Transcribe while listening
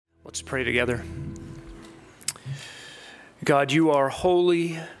Let's pray together. God, you are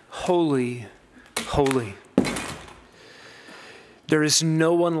holy, holy, holy. There is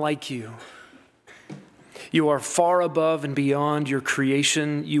no one like you. You are far above and beyond your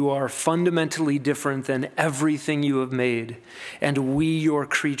creation. You are fundamentally different than everything you have made, and we, your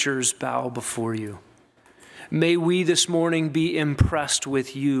creatures, bow before you. May we this morning be impressed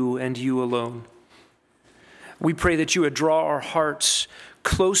with you and you alone. We pray that you would draw our hearts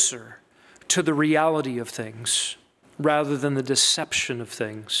closer to the reality of things rather than the deception of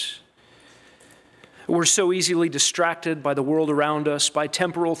things. We're so easily distracted by the world around us, by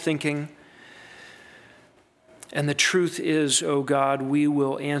temporal thinking. And the truth is, oh God, we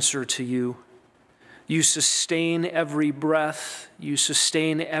will answer to you. You sustain every breath. You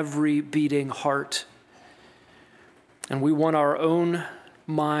sustain every beating heart. And we want our own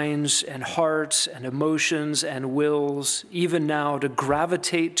minds and hearts and emotions and wills, even now, to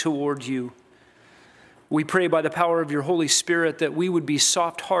gravitate toward you. We pray by the power of your Holy Spirit that we would be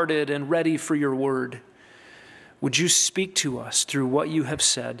soft-hearted and ready for your word. Would you speak to us through what you have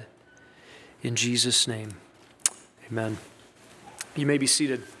said? In Jesus' name, amen. You may be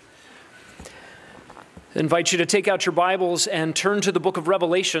seated. I invite you to take out your Bibles and turn to the book of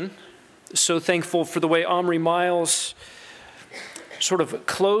Revelation. So thankful for the way Omri Miles sort of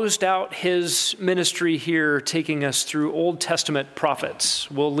closed out his ministry here, taking us through Old Testament prophets.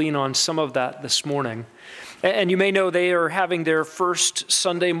 We'll lean on some of that this morning. And you may know they are having their first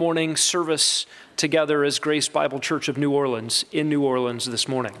Sunday morning service together as Grace Bible Church of New Orleans in New Orleans this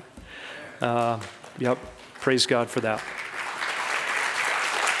morning. Praise God for that.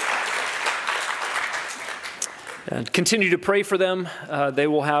 And continue to pray for them. They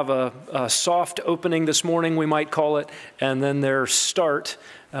will have a soft opening this morning, we might call it, and then their start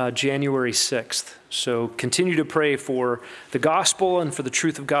January 6th. So continue to pray for the gospel and for the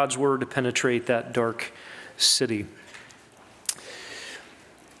truth of God's word to penetrate that dark city.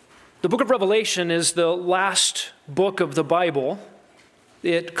 The book of Revelation is the last book of the Bible.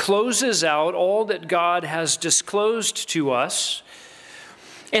 It closes out all that God has disclosed to us,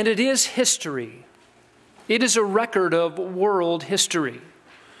 and it is history. It is a record of world history.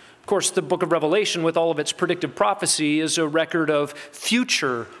 Of course, the book of Revelation, with all of its predictive prophecy, is a record of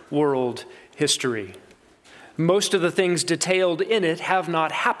future world history. Most of the things detailed in it have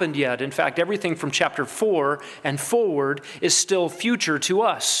not happened yet. In fact, everything from chapter 4 and forward is still future to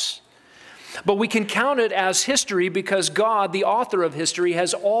us. But we can count it as history because God, the author of history,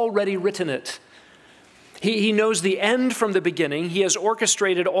 has already written it. He knows the end from the beginning. He has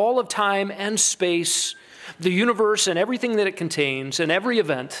orchestrated all of time and space, the universe and everything that it contains, and every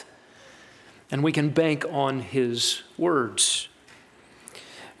event, and we can bank on his words.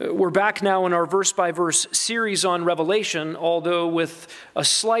 We're back now in our verse-by-verse series on Revelation, although with a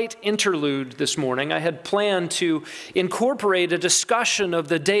slight interlude this morning. I had planned to incorporate a discussion of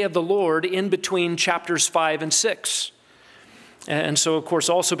the day of the Lord in between chapters 5 and 6. And so, of course,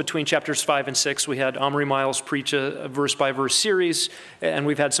 also between chapters 5 and 6, we had Omri Miles preach a verse-by-verse series, and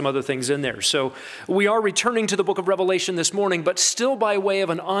we've had some other things in there. So we are returning to the book of Revelation this morning, but still by way of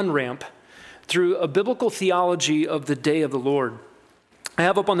an on-ramp through a biblical theology of the day of the Lord. I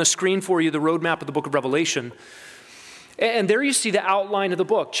have up on the screen for you the roadmap of the book of Revelation. And there you see the outline of the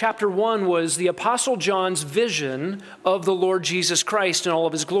book. Chapter 1 was the Apostle John's vision of the Lord Jesus Christ in all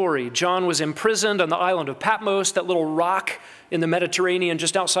of his glory. John was imprisoned on the island of Patmos, that little rock in the Mediterranean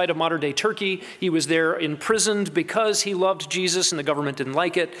just outside of modern-day Turkey. He was there imprisoned because he loved Jesus and the government didn't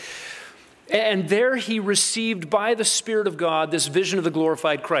like it. And there he received by the Spirit of God this vision of the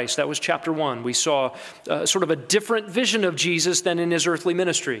glorified Christ. That was chapter 1. We saw sort of a different vision of Jesus than in his earthly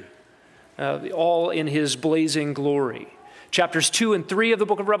ministry, all in his blazing glory. Chapters 2 and 3 of the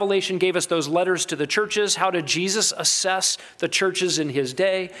book of Revelation gave us those letters to the churches. How did Jesus assess the churches in his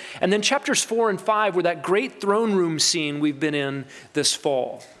day? And then chapters 4 and 5 were that great throne room scene we've been in this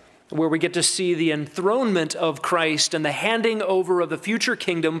fall, where we get to see the enthronement of Christ and the handing over of the future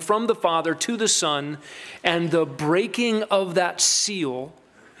kingdom from the Father to the Son, and the breaking of that seal,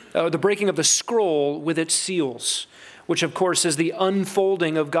 the breaking of the scroll with its seals, which of course is the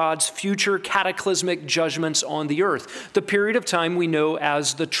unfolding of God's future cataclysmic judgments on the earth, the period of time we know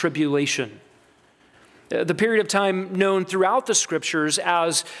as the tribulation, the period of time known throughout the scriptures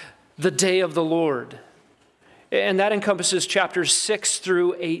as the day of the Lord. And that encompasses chapters 6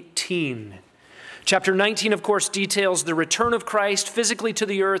 through 18. Chapter 19, of course, details the return of Christ physically to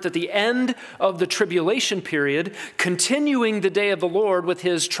the earth at the end of the tribulation period, continuing the day of the Lord with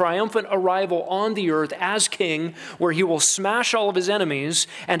his triumphant arrival on the earth as king, where he will smash all of his enemies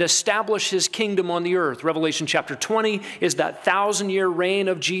and establish his kingdom on the earth. Revelation chapter 20 is that 1,000-year reign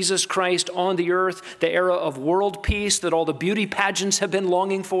of Jesus Christ on the earth, the era of world peace that all the beauty pageants have been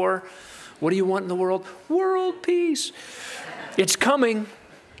longing for. What do you want in the world? World peace. It's coming.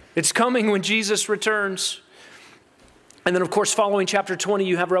 It's coming when Jesus returns. And then, of course, following chapter 20,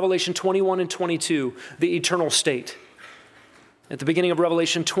 you have Revelation 21 and 22, the eternal state. At the beginning of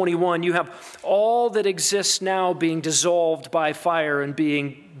Revelation 21, you have all that exists now being dissolved by fire and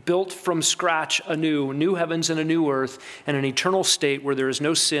being built from scratch anew, new heavens and a new earth, and an eternal state where there is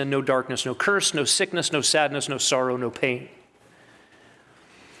no sin, no darkness, no curse, no sickness, no sadness, no sorrow, no pain.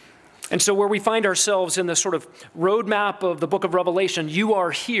 And so where we find ourselves in the sort of roadmap of the book of Revelation, you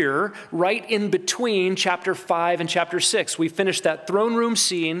are here right in between chapter 5 and chapter 6. We finished that throne room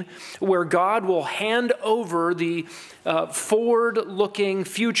scene where God will hand over the forward-looking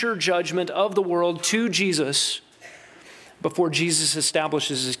future judgment of the world to Jesus before Jesus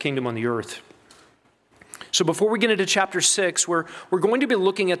establishes his kingdom on the earth. So before we get into chapter 6, we're going to be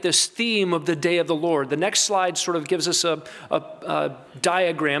looking at this theme of the day of the Lord. The next slide sort of gives us a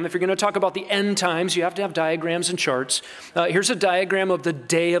diagram. If you're going to talk about the end times, you have to have diagrams and charts. Here's a diagram of the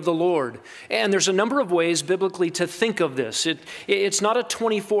day of the Lord. And there's a number of ways biblically to think of this. It's not a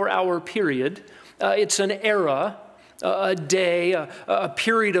 24-hour period. It's an era, a day, a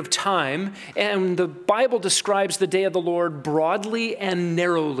period of time. And the Bible describes the day of the Lord broadly and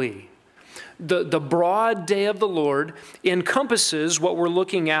narrowly. The broad day of the Lord encompasses what we're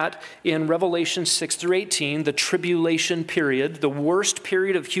looking at in Revelation 6 through 18, the tribulation period, the worst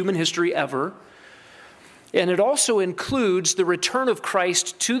period of human history ever. And it also includes the return of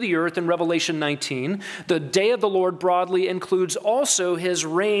Christ to the earth in Revelation 19. The day of the Lord broadly includes also his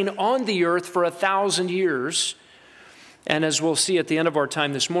reign on the earth for 1,000 years. And as we'll see at the end of our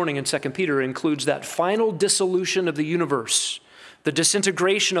time this morning in 2 Peter, it includes that final dissolution of the universe, the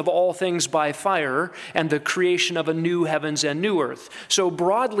disintegration of all things by fire, and the creation of a new heavens and new earth. So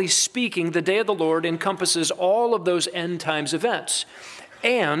broadly speaking, the day of the Lord encompasses all of those end times events.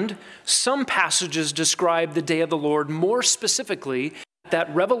 And some passages describe the day of the Lord more specifically,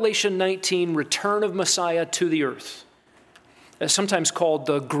 that Revelation 19 return of Messiah to the earth, sometimes called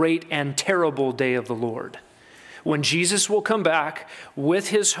the great and terrible day of the Lord, when Jesus will come back with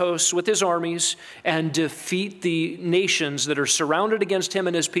his hosts, with his armies, and defeat the nations that are surrounded against him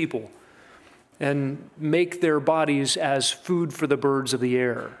and his people, and make their bodies as food for the birds of the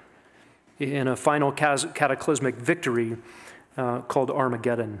air in a final cataclysmic victory called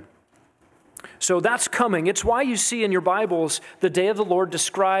Armageddon. So that's coming. It's why you see in your Bibles the day of the Lord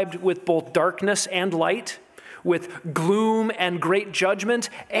described with both darkness and light, with gloom and great judgment,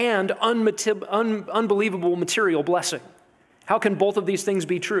 and unbelievable material blessing. How can both of these things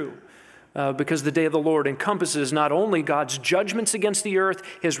be true? Because the day of the Lord encompasses not only God's judgments against the earth,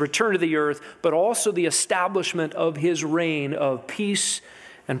 his return to the earth, but also the establishment of his reign of peace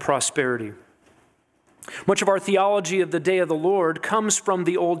and prosperity. Much of our theology of the day of the Lord comes from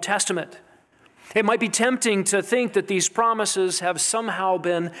the Old Testament. It might be tempting to think that these promises have somehow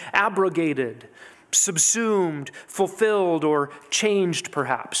been abrogated, subsumed, fulfilled, or changed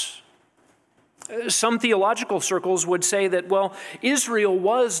perhaps. Some theological circles would say that, well, Israel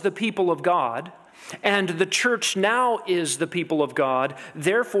was the people of God, and the church now is the people of God.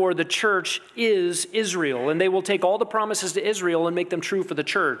 Therefore, the church is Israel, and they will take all the promises to Israel and make them true for the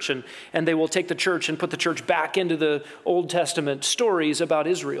church, and they will take the church and put the church back into the Old Testament stories about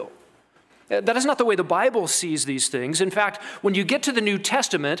Israel. That is not the way the Bible sees these things. In fact, when you get to the New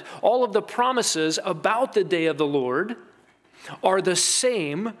Testament, all of the promises about the day of the Lord are the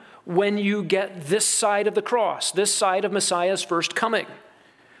same when you get this side of the cross, this side of Messiah's first coming.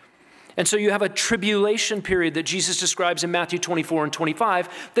 And so you have a tribulation period that Jesus describes in Matthew 24 and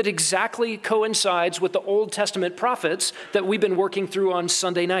 25 that exactly coincides with the Old Testament prophets that we've been working through on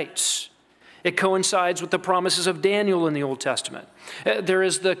Sunday nights. It coincides with the promises of Daniel in the Old Testament. There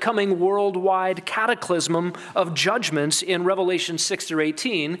is the coming worldwide cataclysm of judgments in Revelation 6 through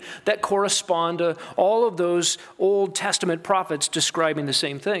 18 that correspond to all of those Old Testament prophets describing the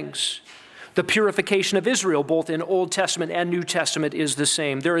same things. The purification of Israel, both in Old Testament and New Testament, is the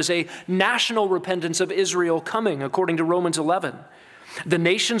same. There is a national repentance of Israel coming, according to Romans 11. The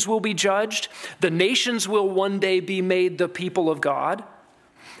nations will be judged. The nations will one day be made the people of God.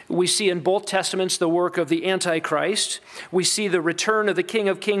 We see in both Testaments the work of the Antichrist. We see the return of the King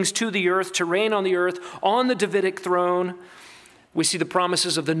of Kings to the earth to reign on the earth on the Davidic throne. We see the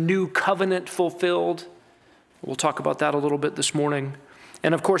promises of the new covenant fulfilled. We'll talk about that a little bit this morning.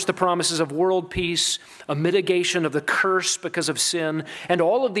 And of course, the promises of world peace, a mitigation of the curse because of sin, and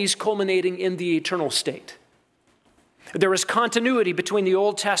all of these culminating in the eternal state. There is continuity between the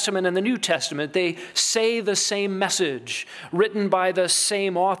Old Testament and the New Testament. They say the same message, written by the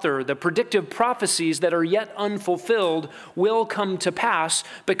same author. The predictive prophecies that are yet unfulfilled will come to pass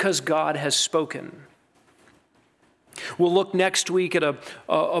because God has spoken. We'll look next week at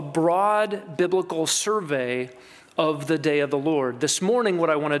a broad biblical survey of the day of the Lord. This morning, what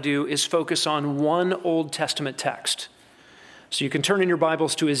I want to do is focus on one Old Testament text. So you can turn in your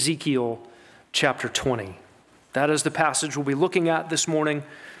Bibles to Ezekiel chapter 20. That is the passage we'll be looking at this morning.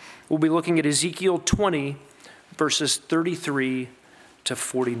 We'll be looking at Ezekiel 20, verses 33 to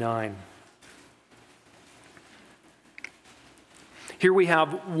 49. Here we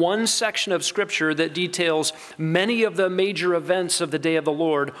have one section of Scripture that details many of the major events of the day of the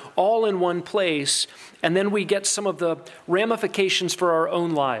Lord, all in one place, and then we get some of the ramifications for our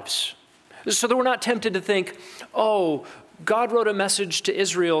own lives. So that we're not tempted to think, oh, God wrote a message to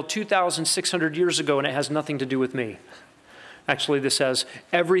Israel 2,600 years ago and it has nothing to do with me. Actually, this has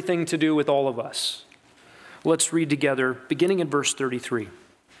everything to do with all of us. Let's read together, beginning in verse 33.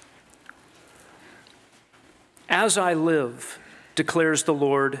 As I live, declares the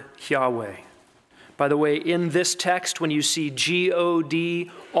Lord Yahweh. By the way, in this text, when you see G-O-D,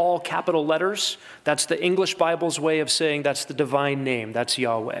 all capital letters, that's the English Bible's way of saying that's the divine name, that's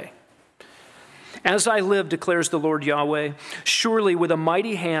Yahweh. As I live, declares the Lord Yahweh, surely with a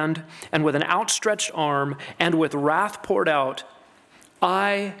mighty hand and with an outstretched arm and with wrath poured out,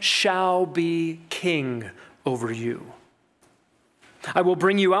 I shall be king over you. I will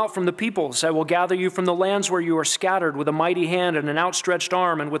bring you out from the peoples. I will gather you from the lands where you are scattered with a mighty hand and an outstretched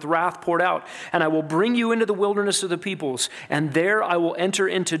arm and with wrath poured out. And I will bring you into the wilderness of the peoples, and there I will enter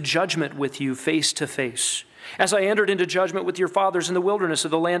into judgment with you face to face, as I entered into judgment with your fathers in the wilderness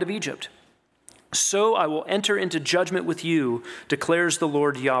of the land of Egypt. So I will enter into judgment with you, declares the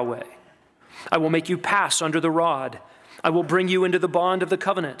Lord Yahweh. I will make you pass under the rod. I will bring you into the bond of the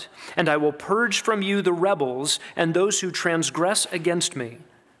covenant, and I will purge from you the rebels and those who transgress against me.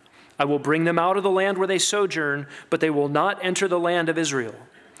 I will bring them out of the land where they sojourn, but they will not enter the land of Israel.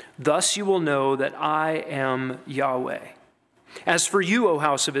 Thus you will know that I am Yahweh. As for you, O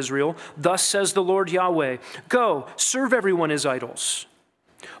house of Israel, thus says the Lord Yahweh, go, serve everyone his idols.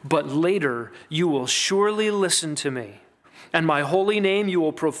 But later you will surely listen to me, and my holy name you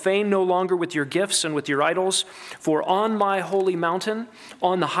will profane no longer with your gifts and with your idols. For on my holy mountain,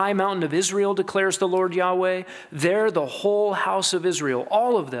 on the high mountain of Israel, declares the Lord Yahweh, there the whole house of Israel,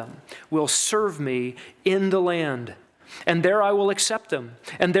 all of them, will serve me in the land. And there I will accept them,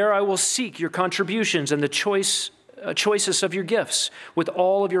 and there I will seek your contributions and the choicest of your gifts with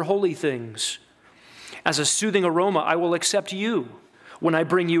all of your holy things. As a soothing aroma, I will accept you when I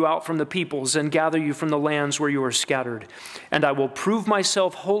bring you out from the peoples and gather you from the lands where you are scattered. And I will prove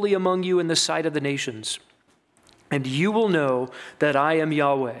myself holy among you in the sight of the nations. And you will know that I am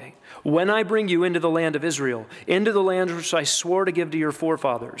Yahweh when I bring you into the land of Israel, into the land which I swore to give to your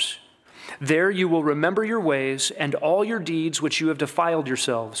forefathers. There you will remember your ways and all your deeds which you have defiled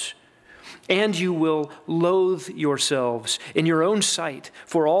yourselves. And you will loathe yourselves in your own sight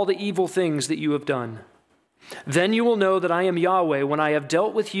for all the evil things that you have done. Then you will know that I am Yahweh when I have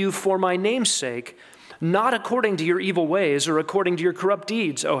dealt with you for my name's sake, not according to your evil ways or according to your corrupt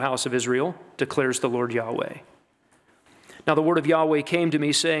deeds, O house of Israel, declares the Lord Yahweh. Now the word of Yahweh came to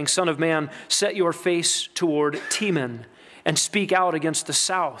me, saying, Son of man, set your face toward Teman, and speak out against the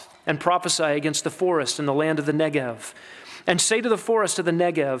south, and prophesy against the forest and the land of the Negev. And say to the forest of the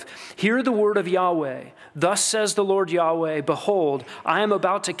Negev, hear the word of Yahweh. Thus says the Lord Yahweh, behold, I am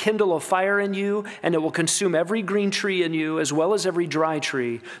about to kindle a fire in you, and it will consume every green tree in you, as well as every dry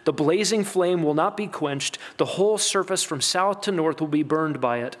tree. The blazing flame will not be quenched. The whole surface from south to north will be burned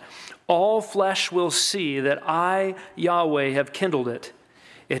by it. All flesh will see that I, Yahweh, have kindled it.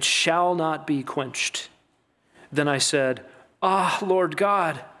 It shall not be quenched. Then I said, Ah, Lord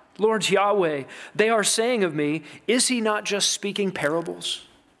God, Lord Yahweh, they are saying of me, is he not just speaking parables?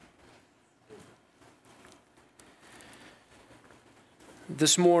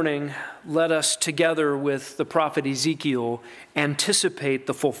 This morning, let us, together with the prophet Ezekiel, anticipate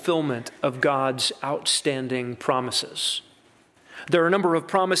the fulfillment of God's outstanding promises. There are a number of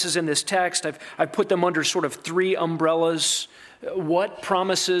promises in this text. I've put them under sort of three umbrellas. What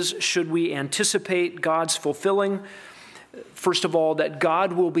promises should we anticipate God's fulfilling? First of all, that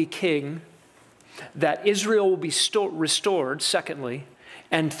God will be king, that Israel will be restored, secondly,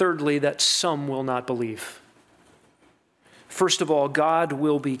 and thirdly, that some will not believe. First of all, God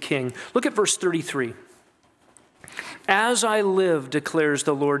will be king. Look at verse 33. As I live, declares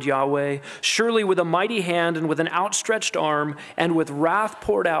the Lord Yahweh, surely with a mighty hand and with an outstretched arm and with wrath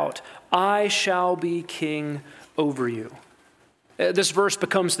poured out, I shall be king over you. This verse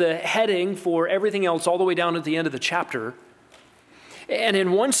becomes the heading for everything else all the way down at the end of the chapter. And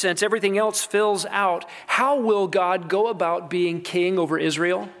in one sense, everything else fills out. How will God go about being king over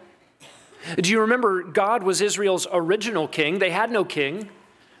Israel? Do you remember God was Israel's original king? They had no king.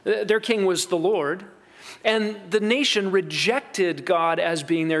 Their king was the Lord. And the nation rejected God as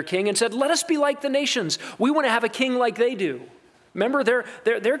being their king and said, let us be like the nations. We want to have a king like they do. Remember,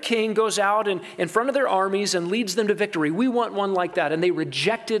 their king goes out in front of their armies and leads them to victory. We want one like that. And they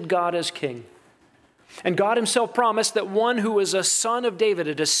rejected God as king. And God himself promised that one who was a son of David,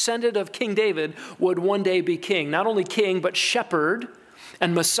 a descendant of King David, would one day be king. Not only king, but shepherd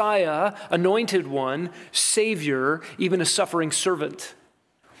and Messiah, anointed one, Savior, even a suffering servant.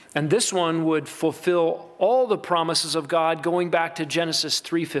 And this one would fulfill all the promises of God going back to Genesis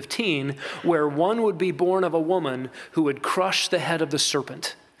 3:15, where one would be born of a woman who would crush the head of the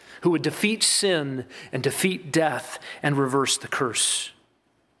serpent, who would defeat sin and defeat death and reverse the curse.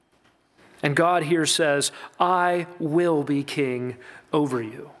 And God here says, I will be king over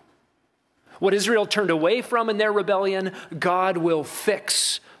you. What Israel turned away from in their rebellion, God will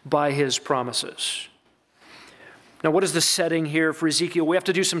fix by his promises. Now, what is the setting here for Ezekiel? We have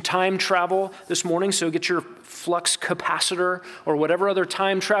to do some time travel this morning, so get your flux capacitor or whatever other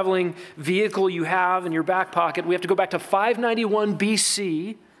time traveling vehicle you have in your back pocket. We have to go back to 591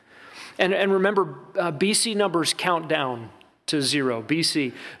 BC. And remember, BC numbers count down to 0,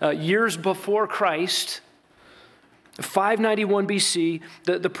 BC. Years before Christ, 591 BC,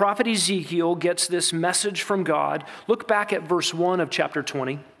 the prophet Ezekiel gets this message from God. Look back at verse 1 of chapter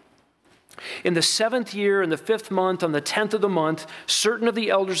 20. In the 7th year, in the 5th month, on the 10th of the month, certain of the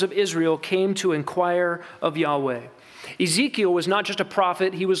elders of Israel came to inquire of Yahweh. Ezekiel was not just a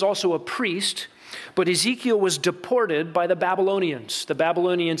prophet, he was also a priest. But Ezekiel was deported by the Babylonians. The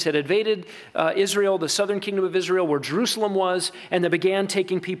Babylonians had invaded Israel, the southern kingdom of Israel, where Jerusalem was, and they began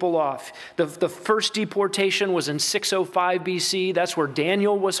taking people off. The first deportation was in 605 BC. That's where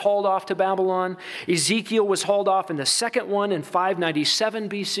Daniel was hauled off to Babylon. Ezekiel was hauled off in the second one in 597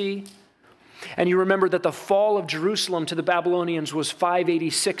 BC. And you remember that the fall of Jerusalem to the Babylonians was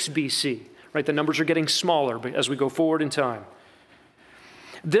 586 BC. Right? The numbers are getting smaller as we go forward in time.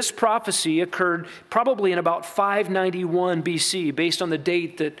 This prophecy occurred probably in about 591 BC, based on the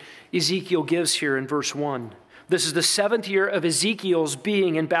date that Ezekiel gives here in verse 1. This is the 7th year of Ezekiel's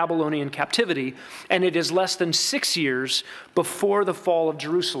being in Babylonian captivity, and it is less than 6 years before the fall of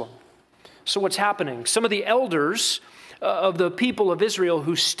Jerusalem. So what's happening? Some of the elders of the people of Israel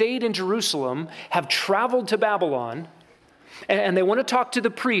who stayed in Jerusalem have traveled to Babylon, and they want to talk to the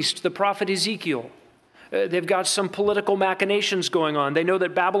priest, the prophet Ezekiel. They've got some political machinations going on. They know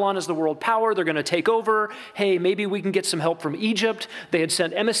that Babylon is the world power. They're going to take over. Hey, maybe we can get some help from Egypt. They had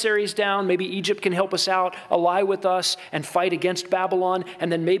sent emissaries down. Maybe Egypt can help us out, ally with us, and fight against Babylon.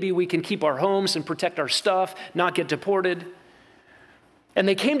 And then maybe we can keep our homes and protect our stuff, not get deported. And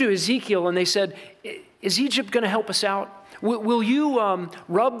they came to Ezekiel and they said, is Egypt going to help us out? Will you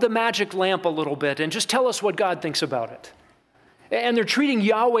rub the magic lamp a little bit and just tell us what God thinks about it? And they're treating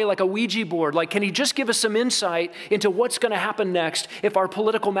Yahweh like a Ouija board. Like, can he just give us some insight into what's going to happen next if our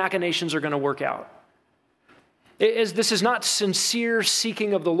political machinations are going to work out? This is not sincere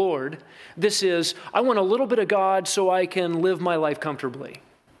seeking of the Lord. This is, I want a little bit of God so I can live my life comfortably.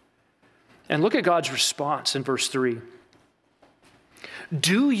 And look at God's response in verse 3.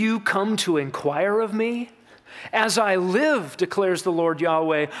 Do you come to inquire of me? As I live, declares the Lord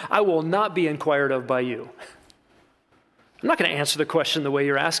Yahweh, I will not be inquired of by you. I'm not going to answer the question the way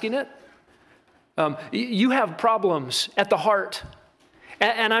you're asking it. You have problems at the heart.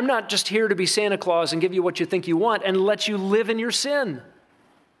 And I'm not just here to be Santa Claus and give you what you think you want and let you live in your sin.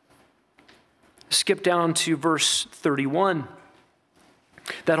 Skip down to verse 31.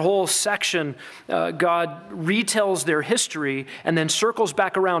 That whole section, God retells their history and then circles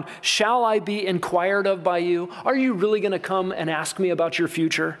back around. Shall I be inquired of by you? Are you really going to come and ask me about your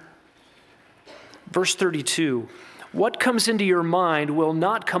future? Verse 32. What comes into your mind will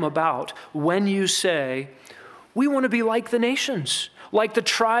not come about when you say, we want to be like the nations, like the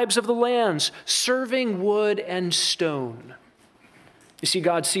tribes of the lands, serving wood and stone. You see,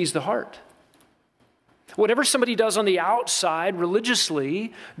 God sees the heart. Whatever somebody does on the outside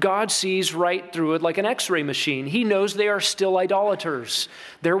religiously, God sees right through it like an X-ray machine. He knows they are still idolaters.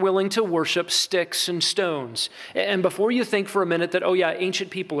 They're willing to worship sticks and stones. And before you think for a minute that, oh yeah,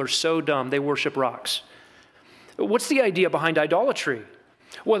 ancient people are so dumb, they worship rocks. What's the idea behind idolatry?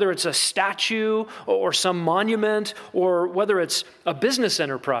 Whether it's a statue or some monument, or whether it's a business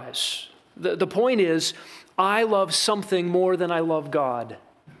enterprise. The point is, I love something more than I love God.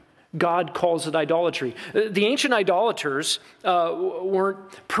 God calls it idolatry. The ancient idolaters weren't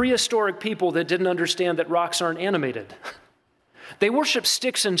prehistoric people that didn't understand that rocks aren't animated. They worshiped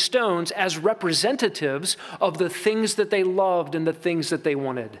sticks and stones as representatives of the things that they loved and the things that they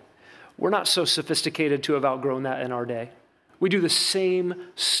wanted. We're not so sophisticated to have outgrown that in our day. We do the same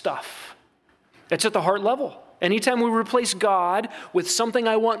stuff. It's at the heart level. Anytime we replace God with something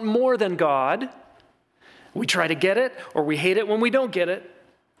I want more than God, we try to get it, or we hate it when we don't get it.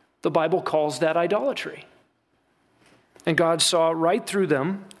 The Bible calls that idolatry. And God saw right through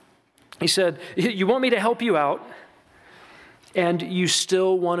them. He said, you want me to help you out, and you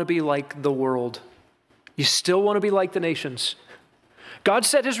still want to be like the world. You still want to be like the nations. God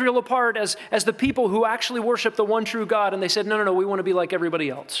set Israel apart as the people who actually worship the one true God, and they said, no, we want to be like everybody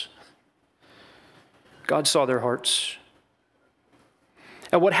else. God saw their hearts.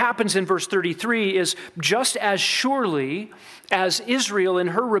 And what happens in verse 33 is, just as surely as Israel in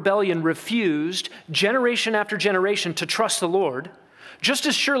her rebellion refused generation after generation to trust the Lord, just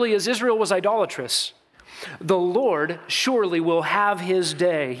as surely as Israel was idolatrous, the Lord surely will have his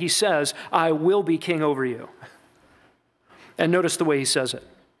day. He says, I will be king over you. And notice the way he says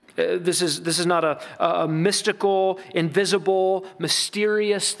it. This is not a mystical, invisible,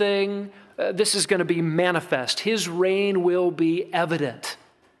 mysterious thing. This is going to be manifest. His reign will be evident.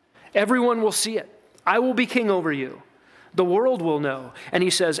 Everyone will see it. I will be king over you. The world will know. And he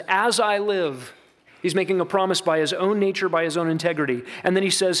says, as I live, he's making a promise by his own nature, by his own integrity. And then he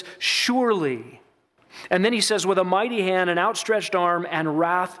says, surely. And then he says, with a mighty hand, an outstretched arm, and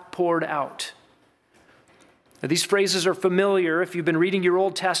wrath poured out. Now, these phrases are familiar if you've been reading your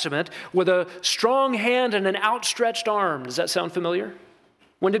Old Testament. With a strong hand and an outstretched arm. Does that sound familiar?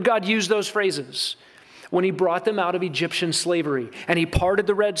 When did God use those phrases? When he brought them out of Egyptian slavery, and he parted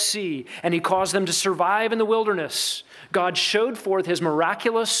the Red Sea, and he caused them to survive in the wilderness. God showed forth his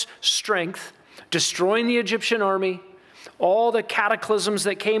miraculous strength, destroying the Egyptian army, all the cataclysms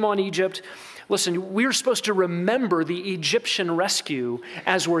that came on Egypt. Listen, we're supposed to remember the Egyptian rescue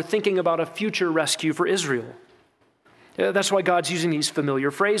as we're thinking about a future rescue for Israel. That's why God's using these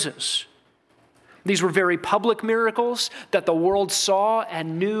familiar phrases. These were very public miracles that the world saw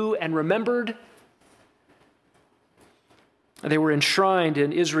and knew and remembered. They were enshrined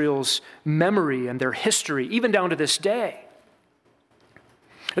in Israel's memory and their history, even down to this day.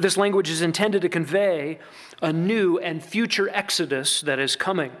 This language is intended to convey a new and future exodus that is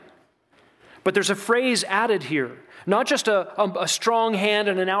coming. But there's a phrase added here, not just a strong hand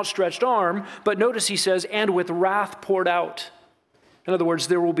and an outstretched arm, but notice he says, and with wrath poured out. In other words,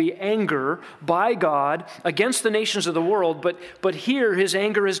 there will be anger by God against the nations of the world, but here his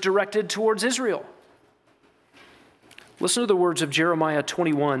anger is directed towards Israel. Listen to the words of Jeremiah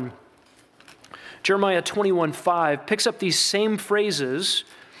 21. Jeremiah 21:5 picks up these same phrases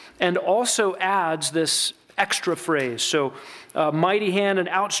and also adds this extra phrase. So, mighty hand and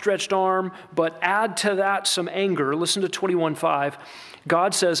outstretched arm, but add to that some anger. Listen to 21:5.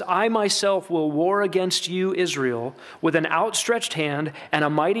 God says, I myself will war against you, Israel, with an outstretched hand and a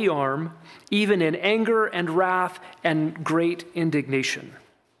mighty arm, even in anger and wrath and great indignation.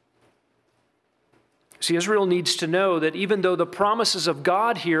 See, Israel needs to know that even though the promises of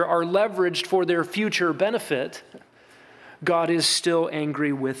God here are leveraged for their future benefit, God is still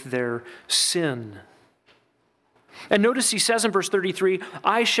angry with their sin. And notice he says in verse 33,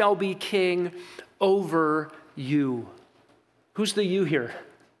 I shall be king over you. Who's the you here?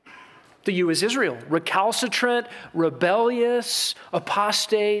 The you is Israel. Recalcitrant, rebellious,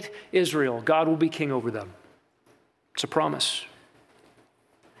 apostate Israel. God will be king over them. It's a promise.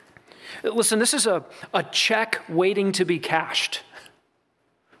 Listen, this is a check waiting to be cashed.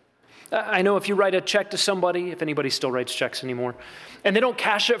 I know if you write a check to somebody, if anybody still writes checks anymore, and they don't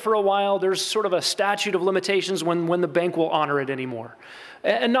cash it for a while, there's sort of a statute of limitations when the bank will honor it anymore.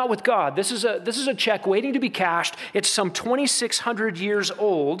 And not with God. This is a check waiting to be cashed. It's some 2,600 years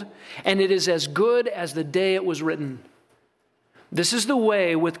old, and it is as good as the day it was written. This is the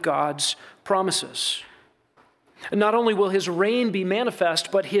way with God's promises. And not only will his reign be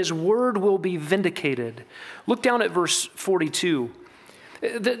manifest, but his word will be vindicated. Look down at verse 42.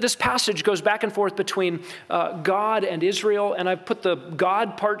 This passage goes back and forth between God and Israel, and I've put the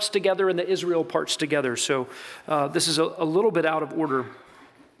God parts together and the Israel parts together, so this is a little bit out of order.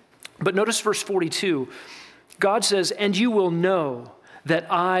 But notice verse 42. God says, and you will know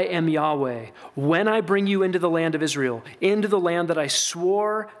that I am Yahweh when I bring you into the land of Israel, into the land that I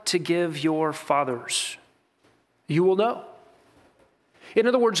swore to give your fathers. you will know. In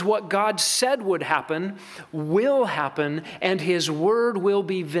other words, what God said would happen will happen, and his word will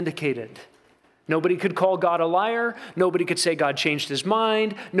be vindicated. Nobody could call God a liar. Nobody could say God changed his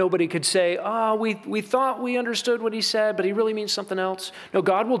mind. Nobody could say, we thought we understood what he said, but he really means something else. No,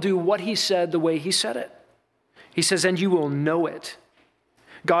 God will do what he said the way he said it. He says, and you will know it.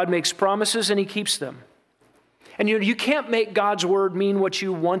 God makes promises and he keeps them. And you can't make God's word mean what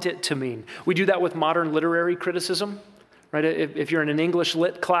you want it to mean. We do that with modern literary criticism. Right? If you're in an English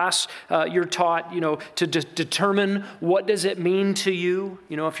lit class, you're taught, to determine what does it mean to you.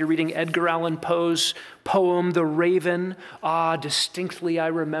 If you're reading Edgar Allan Poe's poem, The Raven, distinctly I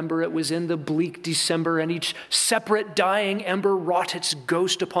remember it was in the bleak December, and each separate dying ember wrought its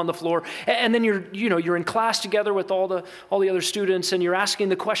ghost upon the floor. And then you're in class together with all the other students, and you're asking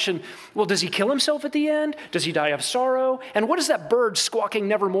the question, well, does he kill himself at the end? Does he die of sorrow? And what is that bird squawking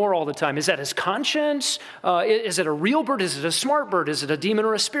nevermore all the time? Is that his conscience? Is it a real bird? Is it a smart bird? Is it a demon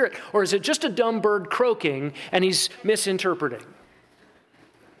or a spirit? Or is it just a dumb bird croaking and he's misinterpreting?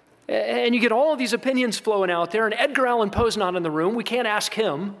 And you get all of these opinions flowing out there, and Edgar Allan Poe's not in the room. We can't ask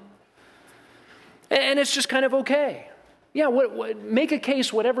him. And it's just kind of okay. Yeah, make a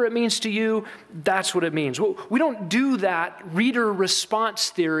case, whatever it means to you, that's what it means. We don't do that reader response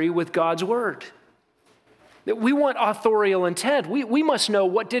theory with God's word. We want authorial intent. We must know,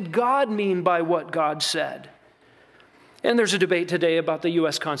 what did God mean by what God said? And there's a debate today about the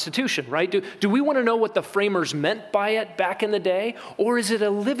U.S. Constitution, right? Do we want to know what the framers meant by it back in the day? Or is it a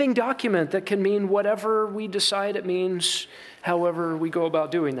living document that can mean whatever we decide it means, however we go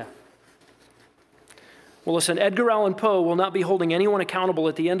about doing that? Well, listen, Edgar Allan Poe will not be holding anyone accountable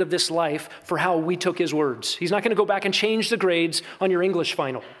at the end of this life for how we took his words. He's not going to go back and change the grades on your English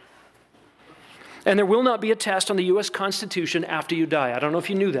final. And there will not be a test on the U.S. Constitution after you die. I don't know if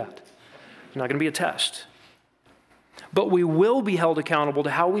you knew that. There's not going to be a test. But we will be held accountable to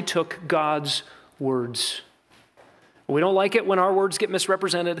how we took God's words. We don't like it when our words get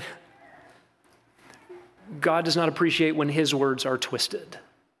misrepresented. God does not appreciate when his words are twisted.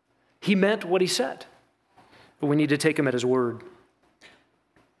 He meant what he said, but we need to take him at his word.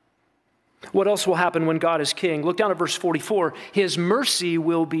 What else will happen when God is king? Look down at verse 44. His mercy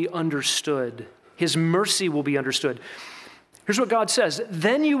will be understood. His mercy will be understood. Here's what God says.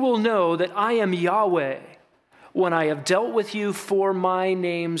 Then you will know that I am Yahweh, when I have dealt with you for my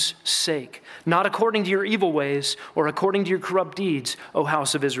name's sake, not according to your evil ways or according to your corrupt deeds, O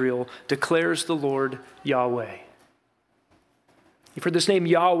house of Israel, declares the Lord Yahweh. You've heard this name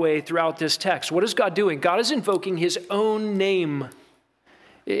Yahweh throughout this text. What is God doing? God is invoking his own name.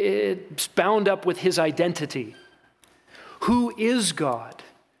 It's bound up with his identity. Who is God?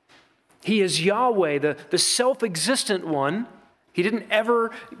 He is Yahweh, the self-existent one. He didn't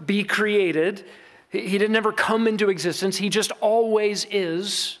ever be created. He didn't ever come into existence. He just always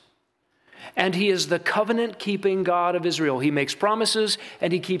is. And he is the covenant-keeping God of Israel. He makes promises,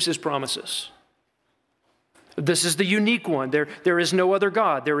 and he keeps his promises. This is the unique one. There is no other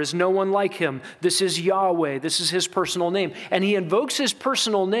God. There is no one like him. This is Yahweh. This is his personal name. And he invokes his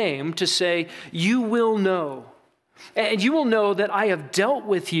personal name to say, you will know. And you will know that I have dealt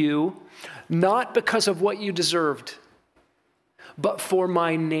with you not because of what you deserved, but for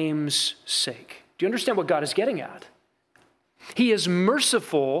my name's sake. Do you understand what God is getting at? He is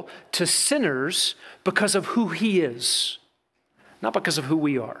merciful to sinners because of who he is, not because of who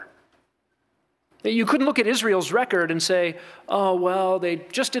we are. You couldn't look at Israel's record and say, oh, well, they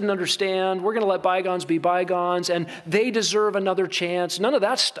just didn't understand. We're going to let bygones be bygones, and they deserve another chance. None of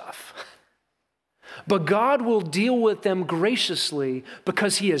that stuff. But God will deal with them graciously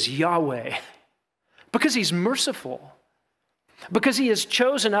because he is Yahweh, because he's merciful. Because he has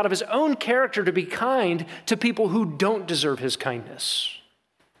chosen out of his own character to be kind to people who don't deserve his kindness.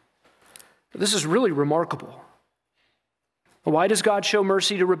 This is really remarkable. Why does God show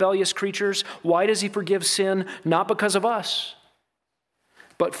mercy to rebellious creatures? Why does he forgive sin? Not because of us,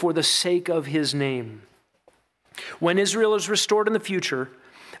 but for the sake of his name. When Israel is restored in the future,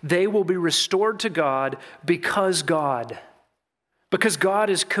 they will be restored to God because God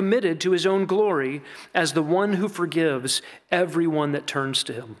is committed to his own glory as the one who forgives everyone that turns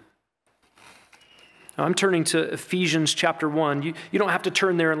to him. Now, I'm turning to Ephesians chapter 1. You don't have to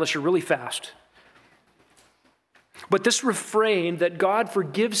turn there unless you're really fast. But this refrain that God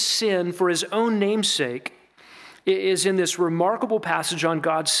forgives sin for his own name's sake is in this remarkable passage on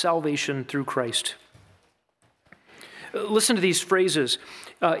God's salvation through Christ. Listen to these phrases.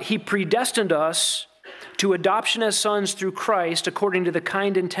 He predestined us to adoption as sons through Christ, according to the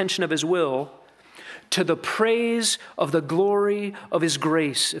kind intention of his will, to the praise of the glory of his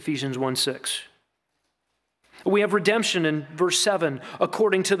grace, Ephesians 1:6. We have redemption in verse 7,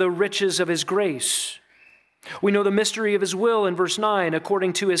 according to the riches of his grace. We know the mystery of his will in verse 9,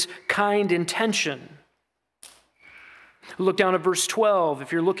 according to his kind intention. Look down at verse 12,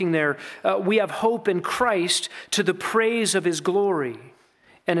 if you're looking there. We have hope in Christ to the praise of his glory.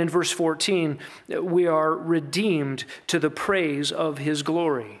 And in verse 14, we are redeemed to the praise of his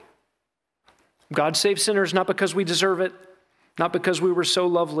glory. God saves sinners not because we deserve it, not because we were so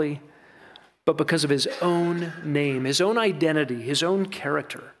lovely, but because of his own name, his own identity, his own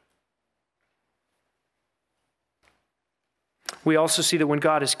character. We also see that when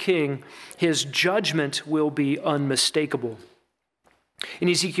God is king, his judgment will be unmistakable. In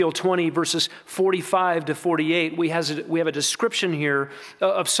Ezekiel 20, verses 45 to 48, we have a description here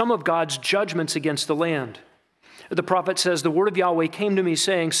of some of God's judgments against the land. The prophet says, the word of Yahweh came to me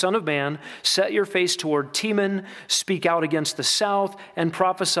saying, Son of man, set your face toward Teman, speak out against the south, and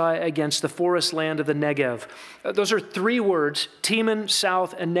prophesy against the forest land of the Negev. Those are three words, Teman,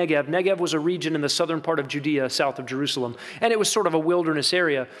 south, and Negev. Negev was a region in the southern part of Judea, south of Jerusalem, and it was sort of a wilderness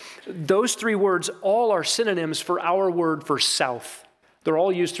area. Those three words all are synonyms for our word for south. They're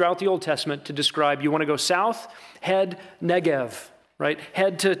all used throughout the Old Testament to describe, you want to go south, head Negev. Right?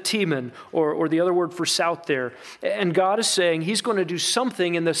 Head to Teman, or the other word for south there. And God is saying he's going to do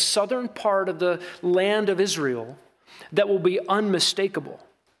something in the southern part of the land of Israel that will be unmistakable.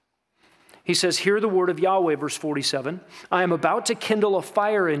 He says, hear the word of Yahweh, verse 47. I am about to kindle a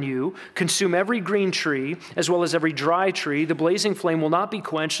fire in you, consume every green tree, as well as every dry tree. The blazing flame will not be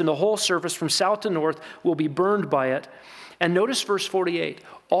quenched, and the whole surface from south to north will be burned by it. And notice verse 48.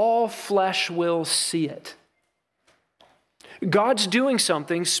 All flesh will see it. God's doing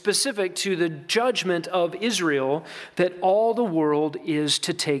something specific to the judgment of Israel that all the world is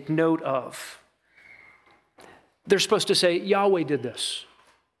to take note of. They're supposed to say, Yahweh did this,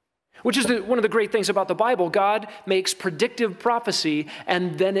 which is one of the great things about the Bible. God makes predictive prophecy,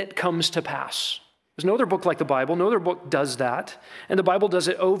 and then it comes to pass. There's no other book like the Bible. No other book does that. And the Bible does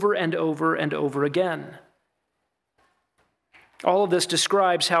it over and over and over again. All of this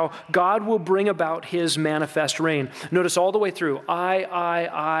describes how God will bring about his manifest reign. Notice all the way through,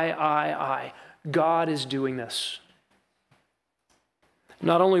 I. God is doing this.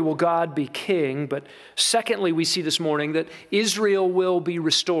 Not only will God be king, but secondly, we see this morning that Israel will be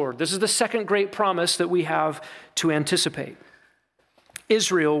restored. This is the second great promise that we have to anticipate.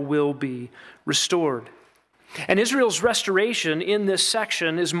 Israel will be restored. And Israel's restoration in this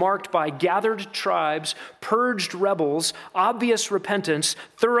section is marked by gathered tribes, purged rebels, obvious repentance,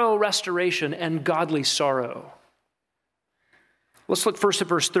 thorough restoration, and godly sorrow. Let's look first at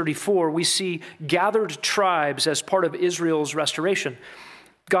verse 34. We see gathered tribes as part of Israel's restoration.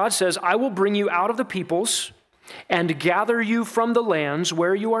 God says, I will bring you out of the peoples and gather you from the lands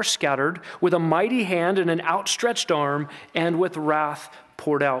where you are scattered with a mighty hand and an outstretched arm and with wrath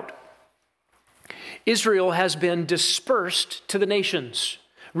poured out. Israel has been dispersed to the nations,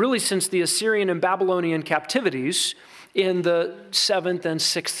 really since the Assyrian and Babylonian captivities in the 7th and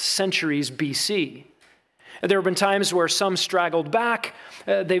 6th centuries BC. There have been times where some straggled back,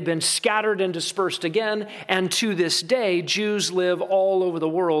 they've been scattered and dispersed again, and to this day, Jews live all over the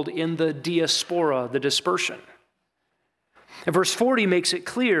world in the diaspora, the dispersion. And verse 40 makes it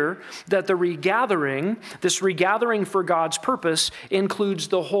clear that the regathering, this regathering for God's purpose, includes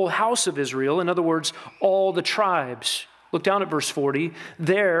the whole house of Israel. In other words, all the tribes. Look down at verse 40.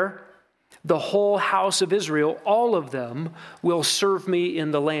 There, the whole house of Israel, all of them, will serve me in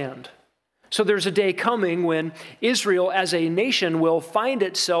the land. So there's a day coming when Israel as a nation will find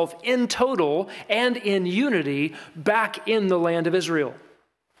itself in total and in unity back in the land of Israel.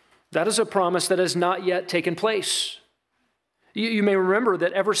 That is a promise that has not yet taken place. You may remember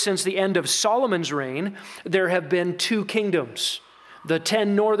that ever since the end of Solomon's reign, there have been two kingdoms, the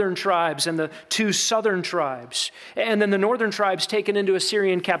 10 northern tribes and the 2 southern tribes. And then the northern tribes taken into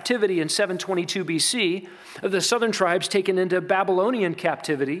Assyrian captivity in 722 BC, the southern tribes taken into Babylonian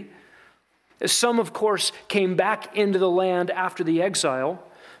captivity. Some, of course, came back into the land after the exile,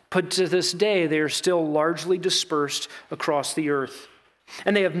 but to this day they are still largely dispersed across the earth.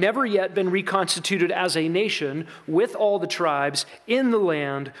 And they have never yet been reconstituted as a nation with all the tribes in the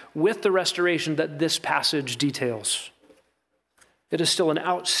land with the restoration that this passage details. It is still an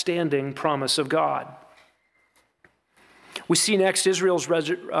outstanding promise of God. We see next Israel's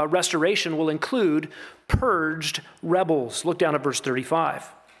restoration will include purged rebels. Look down at verse 35.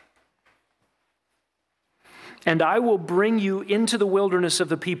 And I will bring you into the wilderness of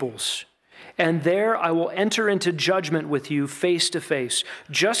the peoples, and there I will enter into judgment with you face to face.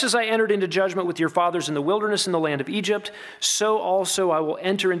 Just as I entered into judgment with your fathers in the wilderness in the land of Egypt, so also I will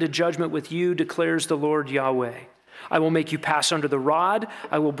enter into judgment with you, declares the Lord Yahweh. I will make you pass under the rod,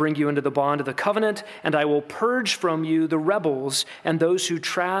 I will bring you into the bond of the covenant, and I will purge from you the rebels and those who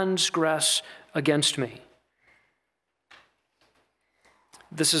transgress against me.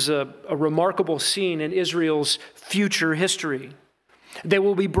 This is a remarkable scene in Israel's future history. They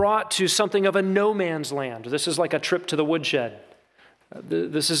will be brought to something of a no man's land. This is like a trip to the woodshed.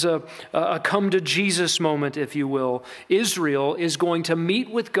 This is a come to Jesus moment, if you will. Israel is going to meet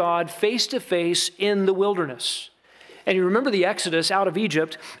with God face to face in the wilderness. And you remember the Exodus out of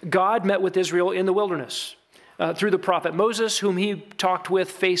Egypt, God met with Israel in the wilderness through the prophet Moses, whom he talked with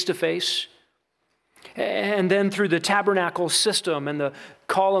face to face. And then through the tabernacle system and the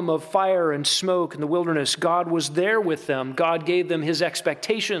column of fire and smoke in the wilderness, God was there with them. God gave them his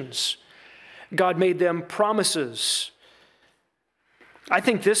expectations. God made them promises. I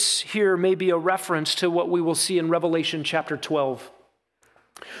think this here may be a reference to what we will see in Revelation chapter 12.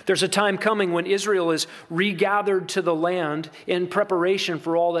 There's a time coming when Israel is regathered to the land in preparation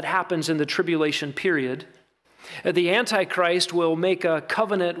for all that happens in the tribulation period. The Antichrist will make a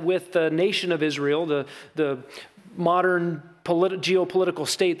covenant with the nation of Israel, the modern geopolitical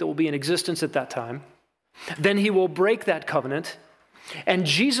state that will be in existence at that time. Then he will break that covenant. And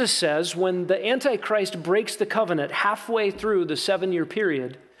Jesus says when the Antichrist breaks the covenant halfway through the 7-year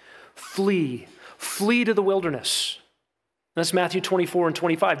period, flee to the wilderness. That's Matthew 24 and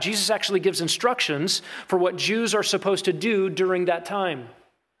 25. Jesus actually gives instructions for what Jews are supposed to do during that time.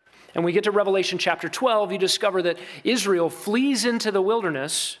 And we get to Revelation chapter 12, you discover that Israel flees into the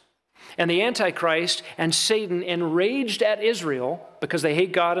wilderness, and the Antichrist and Satan, enraged at Israel, because they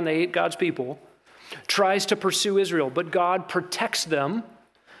hate God and they hate God's people, tries to pursue Israel. But God protects them,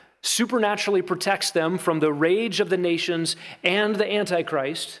 supernaturally protects them from the rage of the nations and the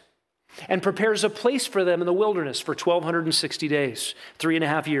Antichrist, and prepares a place for them in the wilderness for 1,260 days,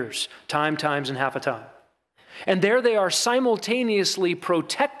 3.5 years, times, and half a time. And there they are simultaneously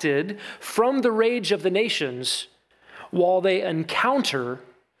protected from the rage of the nations while they encounter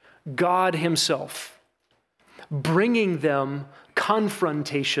God himself, bringing them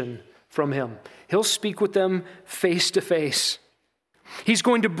confrontation from him. He'll speak with them face to face. He's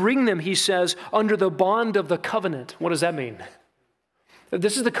going to bring them, he says, under the bond of the covenant. What does that mean?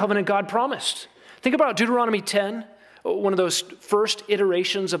 This is the covenant God promised. Think about Deuteronomy 10. One of those first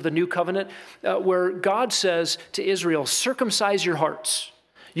iterations of the new covenant where God says to Israel, circumcise your hearts.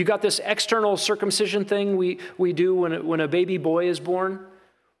 You got this external circumcision thing we do when a baby boy is born,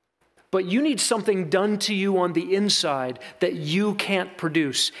 but you need something done to you on the inside that you can't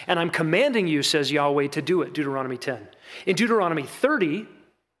produce. And I'm commanding you, says Yahweh, to do it, Deuteronomy 10. In Deuteronomy 30,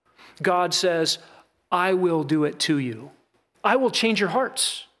 God says, I will do it to you. I will change your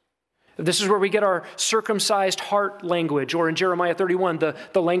hearts. This is where we get our circumcised heart language, or in Jeremiah 31,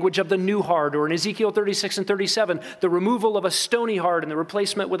 the language of the new heart, or in Ezekiel 36 and 37, the removal of a stony heart and the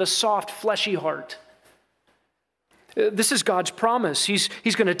replacement with a soft, fleshy heart. This is God's promise. He's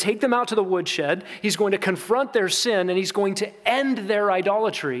going to take them out to the woodshed, he's going to confront their sin, and he's going to end their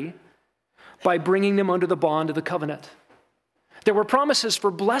idolatry by bringing them under the bond of the covenant. There were promises for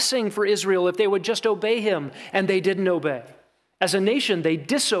blessing for Israel if they would just obey him, and they didn't obey. As a nation, they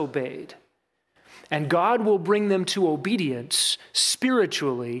disobeyed. And God will bring them to obedience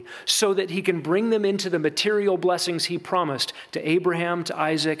spiritually so that he can bring them into the material blessings he promised to Abraham, to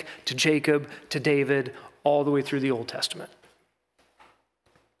Isaac, to Jacob, to David, all the way through the Old Testament.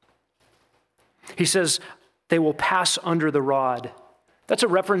 He says they will pass under the rod. That's a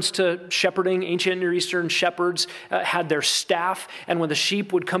reference to shepherding. Ancient Near Eastern shepherds had their staff, and when the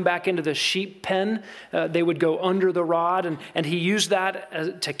sheep would come back into the sheep pen, they would go under the rod, and he used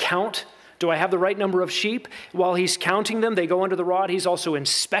that to count. Do I have the right number of sheep? While he's counting them, they go under the rod. He's also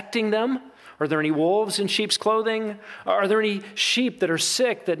inspecting them. Are there any wolves in sheep's clothing? Are there any sheep that are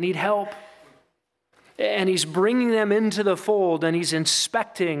sick that need help? And he's bringing them into the fold, and he's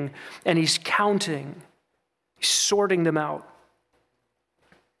inspecting, and he's counting. He's sorting them out.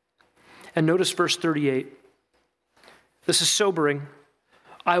 And notice verse 38. This is sobering.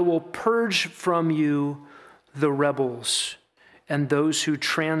 I will purge from you the rebels and those who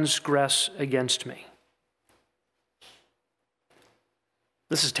transgress against me.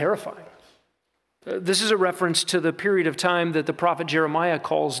 This is terrifying. This is a reference to the period of time that the prophet Jeremiah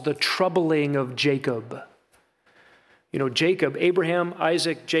calls the troubling of Jacob. You know, Jacob, Abraham,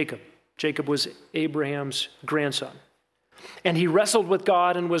 Isaac, Jacob. Jacob was Abraham's grandson. And he wrestled with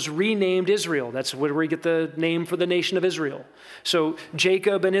God and was renamed Israel. That's where we get the name for the nation of Israel. So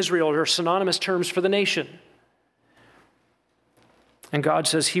Jacob and Israel are synonymous terms for the nation. And God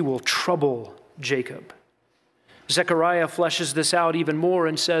says he will trouble Jacob. Zechariah fleshes this out even more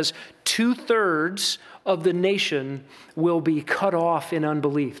and says 2/3 of the nation will be cut off in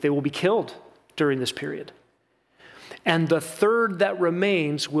unbelief. They will be killed during this period. And the third that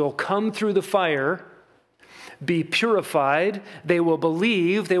remains will come through the fire, be purified, they will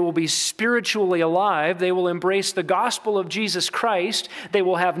believe, they will be spiritually alive, they will embrace the gospel of Jesus Christ, they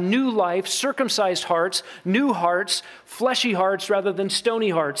will have new life, circumcised hearts, new hearts, fleshy hearts rather than stony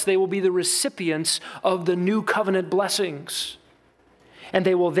hearts. They will be the recipients of the new covenant blessings. And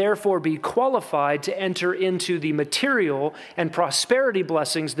they will therefore be qualified to enter into the material and prosperity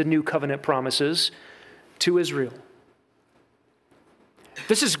blessings the new covenant promises to Israel.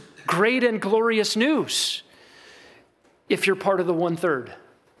 This is great and glorious news if you're part of the 1/3.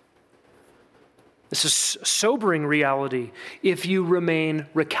 This is sobering reality if you remain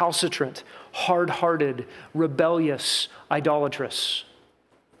recalcitrant, hard-hearted, rebellious, idolatrous.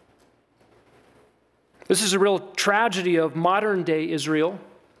 This is a real tragedy of modern-day Israel,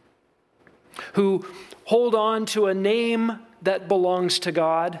 who hold on to a name that belongs to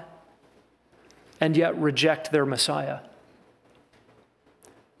God and yet reject their Messiah.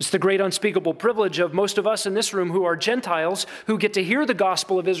 It's the great unspeakable privilege of most of us in this room who are Gentiles, who get to hear the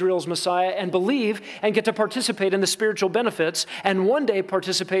gospel of Israel's Messiah and believe and get to participate in the spiritual benefits and one day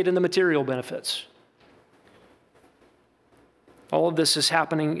participate in the material benefits. All of this is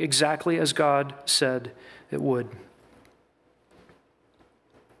happening exactly as God said it would.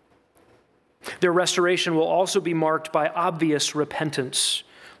 Their restoration will also be marked by obvious repentance.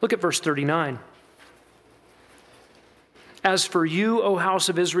 Look at verse 39. As for you, O house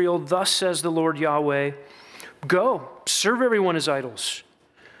of Israel, thus says the Lord Yahweh, go, serve everyone as idols,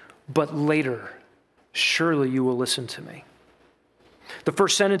 but later, surely you will listen to me. The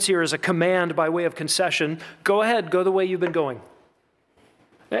first sentence here is a command by way of concession. Go ahead, go the way you've been going.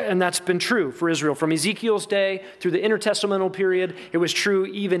 And that's been true for Israel from Ezekiel's day through the intertestamental period. It was true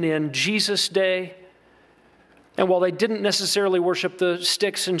even in Jesus' day. And while they didn't necessarily worship the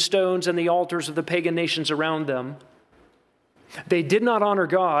sticks and stones and the altars of the pagan nations around them, they did not honor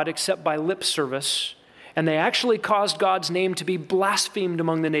God except by lip service, and they actually caused God's name to be blasphemed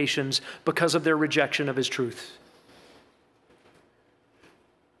among the nations because of their rejection of his truth.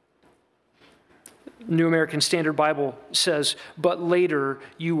 New American Standard Bible says, but later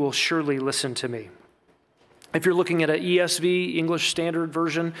you will surely listen to me. If you're looking at an ESV, English Standard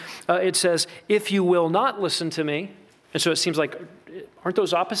Version, it says, if you will not listen to me. And so it seems like, aren't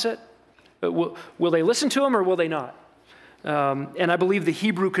those opposite? Will they listen to him or will they not? And I believe the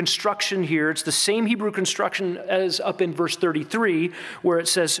Hebrew construction here, it's the same Hebrew construction as up in verse 33, where it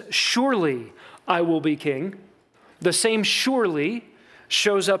says, surely I will be king. The same surely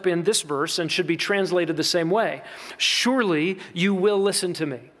shows up in this verse and should be translated the same way. Surely you will listen to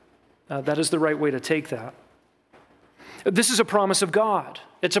me. That is the right way to take that. This is a promise of God.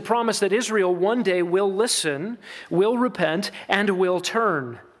 It's a promise that Israel one day will listen, will repent, and will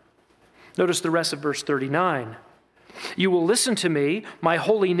turn. Notice the rest of verse 39. You will listen to me, my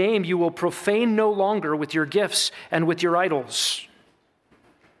holy name you will profane no longer with your gifts and with your idols.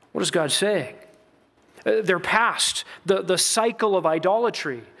 What is God saying? They're past the cycle of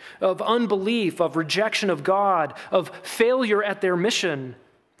idolatry, of unbelief, of rejection of God, of failure at their mission.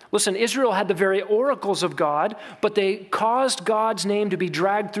 Listen, Israel had the very oracles of God, but they caused God's name to be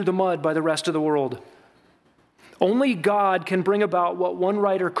dragged through the mud by the rest of the world. Only God can bring about what one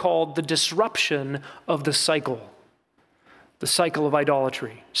writer called the disruption of the cycle of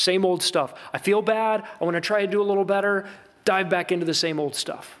idolatry. Same old stuff. I feel bad. I want to try to do a little better. Dive back into the same old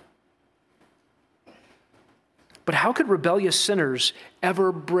stuff. But how could rebellious sinners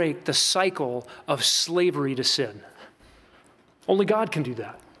ever break the cycle of slavery to sin? Only God can do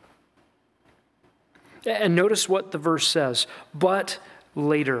that. And notice what the verse says, but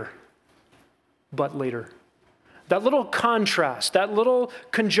later. But later. That little contrast, that little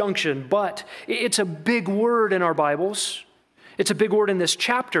conjunction, but, it's a big word in our Bibles. It's a big word in this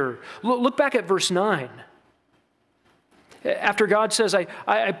chapter. Look back at verse 9. After God says,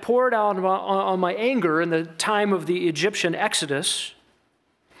 I poured out on my anger in the time of the Egyptian Exodus,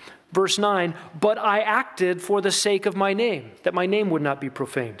 verse 9, but I acted for the sake of my name, that my name would not be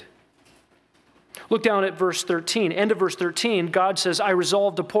profaned. Look down at verse 13. End of verse 13, God says, I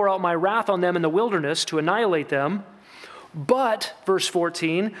resolved to pour out my wrath on them in the wilderness to annihilate them. But, verse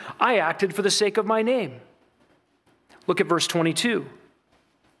 14, I acted for the sake of my name. Look at verse 22.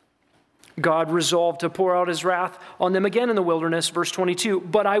 God resolved to pour out his wrath on them again in the wilderness, verse 22,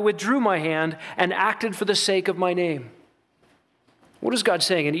 but I withdrew my hand and acted for the sake of my name. What is God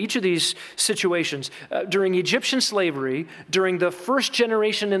saying in each of these situations? During Egyptian slavery, during the first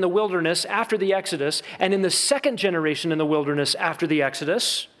generation in the wilderness after the Exodus, and in the second generation in the wilderness after the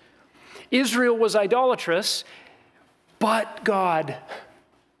Exodus, Israel was idolatrous, but God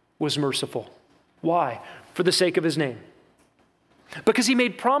was merciful. Why? For the sake of his name. Because he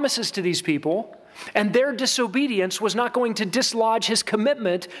made promises to these people, and their disobedience was not going to dislodge his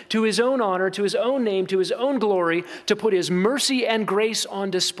commitment to his own honor, to his own name, to his own glory, to put his mercy and grace on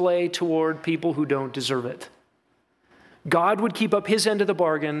display toward people who don't deserve it. God would keep up his end of the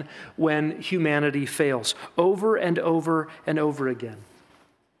bargain when humanity fails, over and over and over again.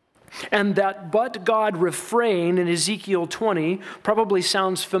 And that "but God" refrain in Ezekiel 20 probably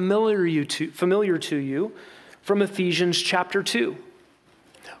sounds familiar to you from Ephesians chapter 2.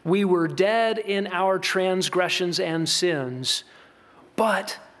 We were dead in our transgressions and sins,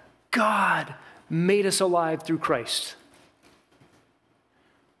 but God made us alive through Christ.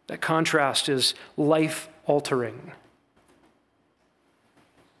 That contrast is life-altering.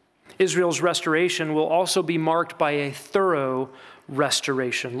 Israel's restoration will also be marked by a thorough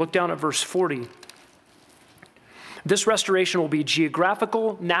restoration. Look down at verse 40. This restoration will be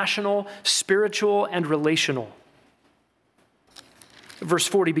geographical, national, spiritual, and relational. Verse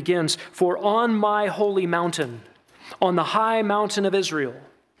 40 begins, "For on my holy mountain, on the high mountain of Israel."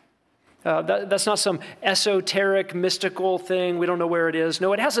 That's not some esoteric, mystical thing. We don't know where it is.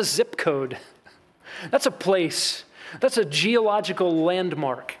 No, it has a zip code. That's a place. That's a geological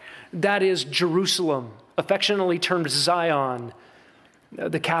landmark. That is Jerusalem, affectionately termed Zion,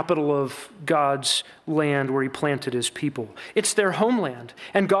 the capital of God's land where he planted his people. It's their homeland,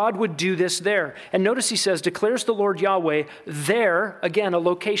 and God would do this there. And notice he says, declares the Lord Yahweh, there, again, a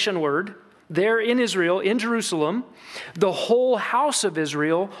location word, there in Israel, in Jerusalem, the whole house of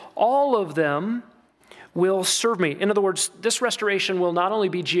Israel, all of them will serve me. In other words, this restoration will not only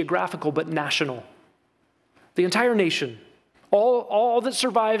be geographical, but national. The entire nation. All that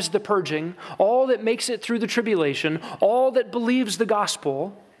survives the purging, all that makes it through the tribulation, all that believes the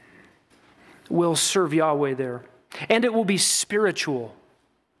gospel will serve Yahweh there. And it will be spiritual.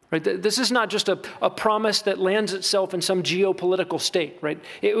 Right? This is not just a promise that lands itself in some geopolitical state. Right?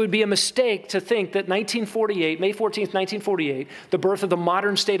 It would be a mistake to think that 1948, May 14th, 1948, the birth of the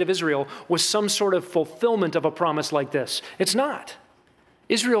modern state of Israel, was some sort of fulfillment of a promise like this. It's not.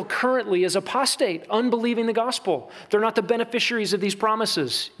 Israel currently is apostate, unbelieving the gospel. They're not the beneficiaries of these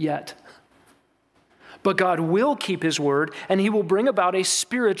promises yet. But God will keep his word, and he will bring about a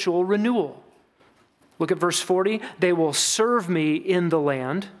spiritual renewal. Look at verse 40. They will serve me in the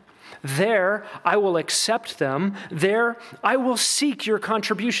land. There I will accept them. There I will seek your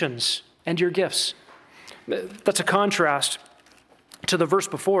contributions and your gifts. That's a contrast to the verse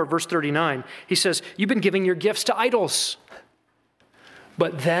before, verse 39. He says, you've been giving your gifts to idols.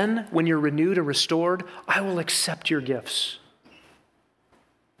 But then, when you're renewed and restored, I will accept your gifts.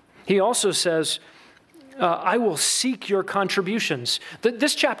 He also says, I will seek your contributions.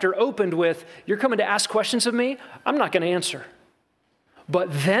 This chapter opened with, you're coming to ask questions of me? I'm not going to answer. But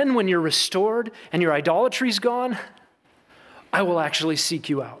then, when you're restored and your idolatry's gone, I will actually seek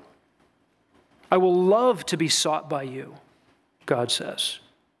you out. I will love to be sought by you, God says.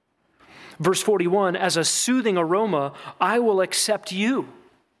 Verse 41, as a soothing aroma, I will accept you.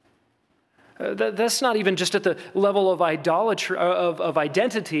 That's not even just at the level of idolatry, of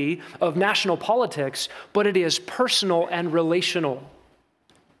identity, of national politics, but it is personal and relational.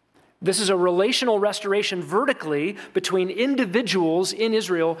 This is a relational restoration vertically between individuals in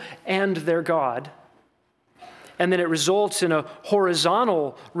Israel and their God. And then it results in a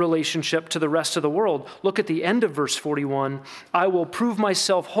horizontal relationship to the rest of the world. Look at the end of verse 41. I will prove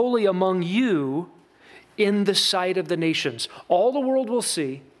myself holy among you in the sight of the nations. All the world will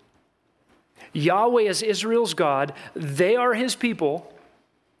see Yahweh is Israel's God. They are his people.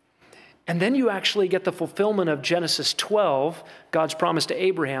 And then you actually get the fulfillment of Genesis 12, God's promise to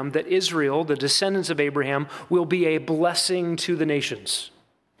Abraham, that Israel, the descendants of Abraham, will be a blessing to the nations.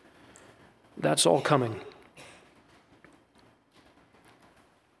 That's all coming.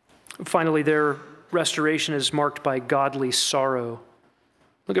 Finally, their restoration is marked by godly sorrow.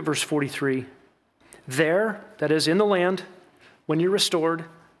 Look at verse 43. There, that is in the land, when you're restored,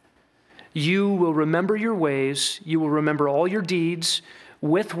 you will remember your ways, you will remember all your deeds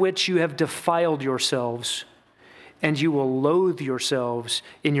with which you have defiled yourselves, and you will loathe yourselves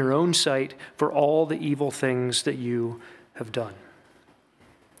in your own sight for all the evil things that you have done.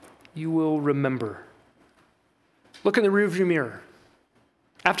 You will remember. Look in the rearview mirror.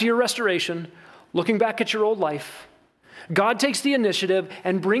 After your restoration, looking back at your old life, God takes the initiative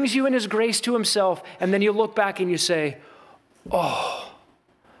and brings you in his grace to himself, and then you look back and you say, oh,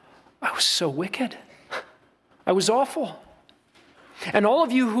 I was so wicked. I was awful. And all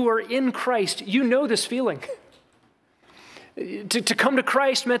of you who are in Christ, you know this feeling. To come to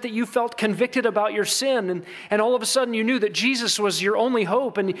Christ meant that you felt convicted about your sin, and all of a sudden you knew that Jesus was your only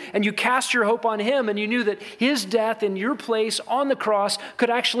hope, and you cast your hope on him, and you knew that his death in your place on the cross could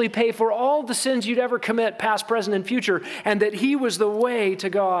actually pay for all the sins you'd ever commit, past, present, and future, and that he was the way to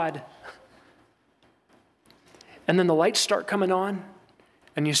God. And then the lights start coming on,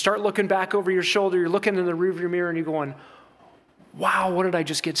 and you start looking back over your shoulder, you're looking in the rearview mirror, and you're going, wow, what did I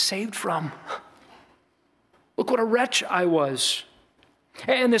just get saved from? Look what a wretch I was.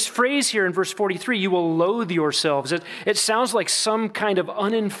 And this phrase here in verse 43, you will loathe yourselves. It sounds like some kind of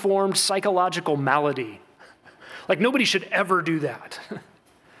uninformed psychological malady. Like nobody should ever do that.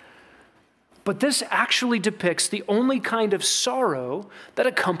 But this actually depicts the only kind of sorrow that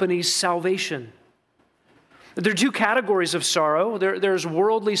accompanies salvation. There are two categories of sorrow. There's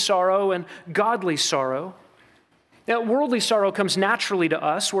worldly sorrow and godly sorrow. Now, worldly sorrow comes naturally to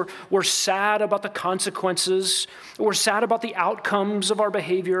us. We're sad about the consequences. We're sad about the outcomes of our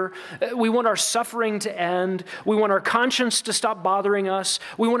behavior. We want our suffering to end. We want our conscience to stop bothering us.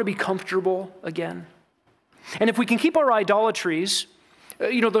 We want to be comfortable again. And if we can keep our idolatries,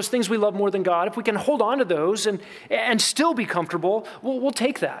 those things we love more than God, if we can hold on to those and still be comfortable, we'll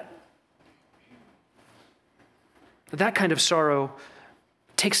take that. But that kind of sorrow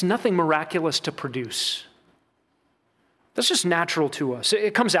takes nothing miraculous to produce. That's just natural to us.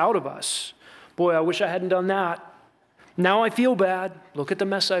 It comes out of us. Boy, I wish I hadn't done that. Now I feel bad. Look at the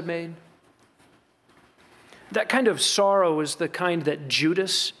mess I've made. That kind of sorrow is the kind that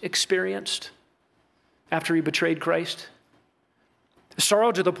Judas experienced after he betrayed Christ.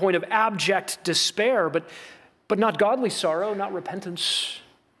 Sorrow to the point of abject despair, but not godly sorrow, not repentance.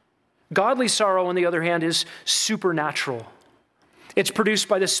 Godly sorrow, on the other hand, is supernatural. It's produced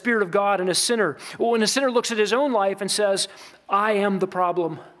by the Spirit of God in a sinner. When a sinner looks at his own life and says, I am the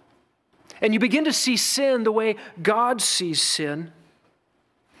problem, and you begin to see sin the way God sees sin,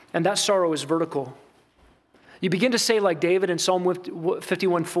 and that sorrow is vertical. You begin to say like David in Psalm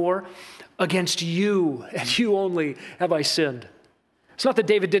 51:4, against you and you only have I sinned. It's not that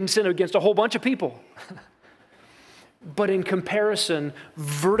David didn't sin against a whole bunch of people. But in comparison,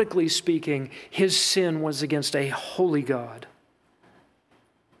 vertically speaking, his sin was against a holy God.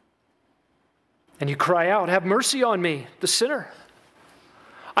 And you cry out, have mercy on me, the sinner.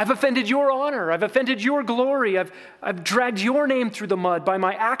 I've offended your honor. I've offended your glory. I've dragged your name through the mud by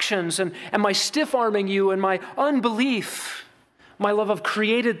my actions and my stiff-arming you and my unbelief, my love of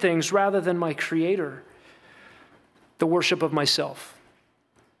created things rather than my Creator, the worship of myself.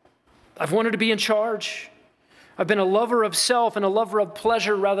 I've wanted to be in charge. I've been a lover of self and a lover of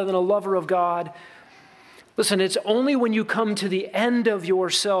pleasure rather than a lover of God. Listen, it's only when you come to the end of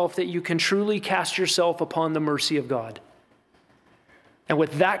yourself that you can truly cast yourself upon the mercy of God. And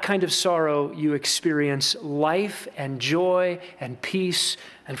with that kind of sorrow, you experience life and joy and peace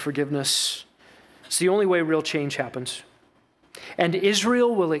and forgiveness. It's the only way real change happens. And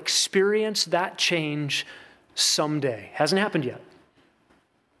Israel will experience that change someday. Hasn't happened yet.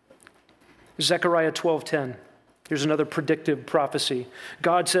 Zechariah 12:10. Here's another predictive prophecy.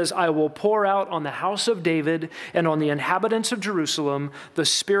 God says, I will pour out on the house of David and on the inhabitants of Jerusalem the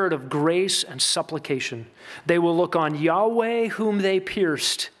spirit of grace and supplication. They will look on Yahweh whom they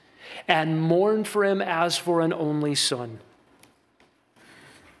pierced and mourn for him as for an only son.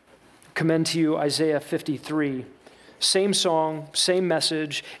 Commend to you Isaiah 53. Same song, same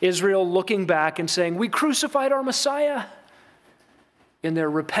message. Israel looking back and saying, we crucified our Messiah. In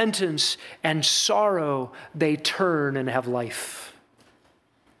their repentance and sorrow, they turn and have life.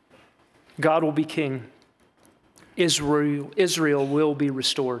 God will be king. Israel will be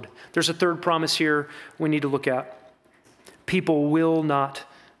restored. There's a third promise here we need to look at. People will not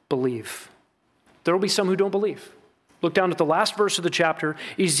believe. There will be some who don't believe. Look down at the last verse of the chapter.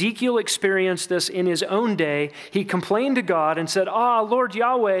 Ezekiel experienced this in his own day. He complained to God and said, Lord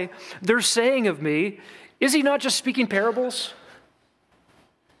Yahweh, they're saying of me, is he not just speaking parables?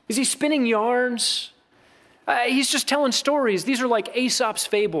 Is he spinning yarns? He's just telling stories. These are like Aesop's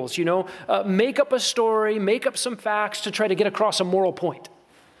fables, make up a story, make up some facts to try to get across a moral point.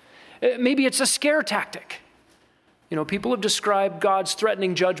 Maybe it's a scare tactic. People have described God's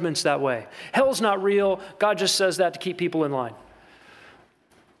threatening judgments that way. Hell's not real. God just says that to keep people in line.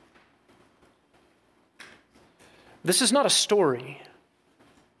 This is not a story.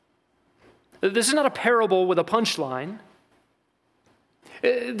 This is not a parable with a punchline.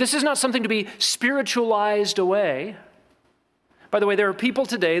 This is not something to be spiritualized away. By the way, there are people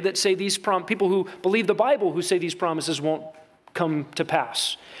today that say people who believe the Bible who say these promises won't come to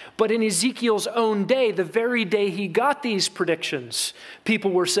pass. But in Ezekiel's own day, the very day he got these predictions,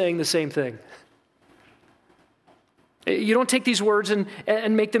 people were saying the same thing. You don't take these words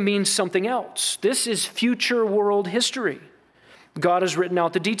and make them mean something else. This is future world history. God has written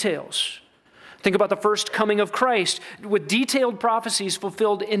out the details. Think about the first coming of Christ with detailed prophecies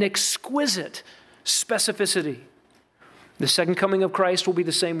fulfilled in exquisite specificity. The second coming of Christ will be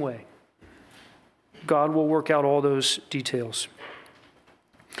the same way. God will work out all those details.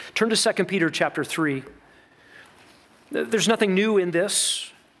 Turn to 2 Peter chapter 3. There's nothing new in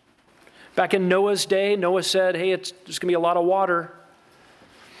this. Back in Noah's day, Noah said, hey, there's going to be a lot of water.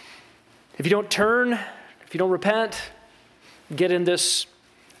 If you don't turn, if you don't repent, get in this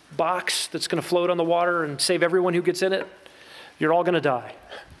box that's going to float on the water and save everyone who gets in it, you're all going to die.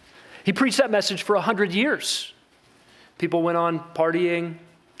 He preached that message for 100 years. People went on partying,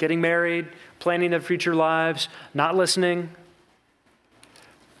 getting married, planning their future lives, not listening.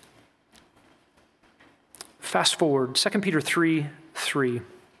 Fast forward, 2 Peter 3:3.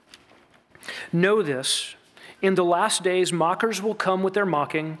 Know this, in the last days mockers will come with their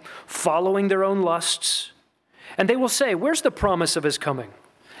mocking, following their own lusts, and they will say, where's the promise of his coming?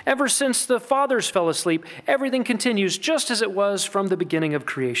 Ever since the fathers fell asleep, everything continues just as it was from the beginning of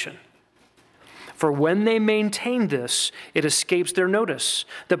creation. For when they maintain this, it escapes their notice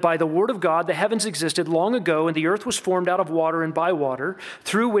that by the word of God the heavens existed long ago and the earth was formed out of water and by water,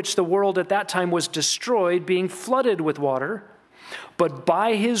 through which the world at that time was destroyed, being flooded with water. But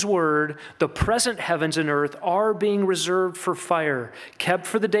by his word, the present heavens and earth are being reserved for fire, kept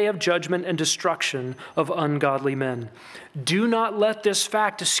for the day of judgment and destruction of ungodly men. Do not let this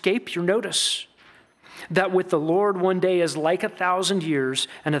fact escape your notice, that with the Lord 1 day is like 1,000 years,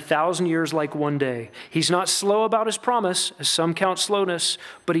 and 1,000 years like 1 day. He's not slow about his promise, as some count slowness,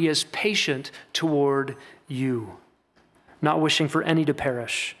 but he is patient toward you, not wishing for any to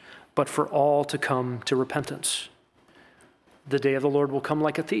perish, but for all to come to repentance. The day of the Lord will come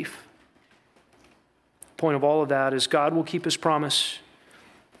like a thief. The point of all of that is God will keep his promise,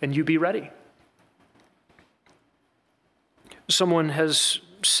 and you be ready. Someone has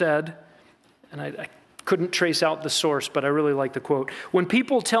said, and I couldn't trace out the source, but I really like the quote. When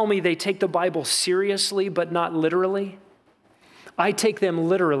people tell me they take the Bible seriously but not literally, I take them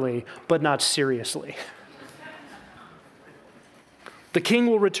literally but not seriously. The king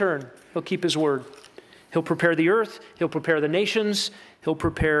will return. He'll keep his word. He'll prepare the earth. He'll prepare the nations. He'll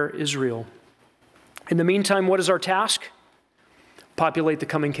prepare Israel. In the meantime, what is our task? Populate the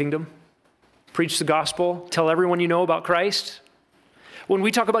coming kingdom. Preach the gospel. Tell everyone you know about Christ. When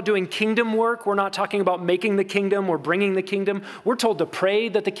we talk about doing kingdom work, we're not talking about making the kingdom or bringing the kingdom. We're told to pray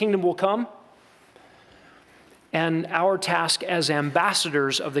that the kingdom will come. And our task as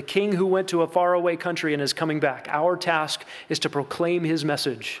ambassadors of the king who went to a faraway country and is coming back, our task is to proclaim his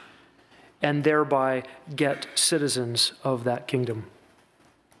message and thereby get citizens of that kingdom.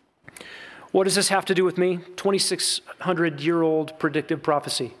 What does this have to do with me? 2,600-year-old predictive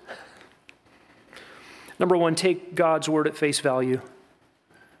prophecy. Number one, take God's word at face value.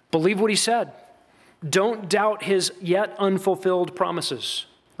 Believe what he said. Don't doubt his yet unfulfilled promises.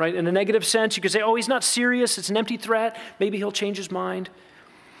 Right? In a negative sense, you could say, oh, he's not serious. It's an empty threat. Maybe he'll change his mind.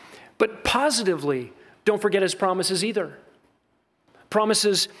 But positively, don't forget his promises either.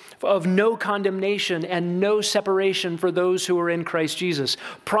 Promises of no condemnation and no separation for those who are in Christ Jesus.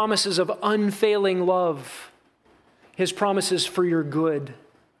 Promises of unfailing love. His promises for your good.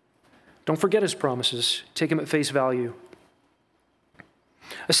 Don't forget his promises. Take him at face value.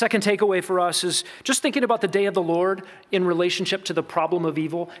 A second takeaway for us is just thinking about the day of the Lord in relationship to the problem of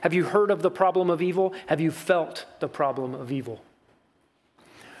evil. Have you heard of the problem of evil? Have you felt the problem of evil?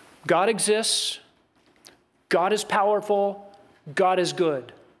 God exists. God is powerful. God is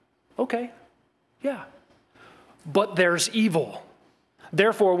good. Okay, yeah. But there's evil.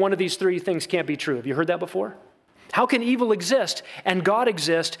 Therefore, one of these three things can't be true. Have you heard that before? How can evil exist and God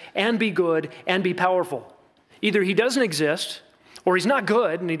exist and be good and be powerful? Either he doesn't exist, or he's not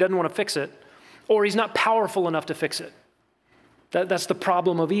good and he doesn't want to fix it, or he's not powerful enough to fix it. That's the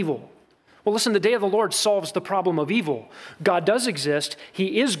problem of evil. Well, listen, the day of the Lord solves the problem of evil. God does exist,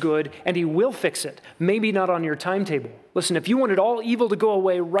 he is good, and he will fix it. Maybe not on your timetable. Listen, if you wanted all evil to go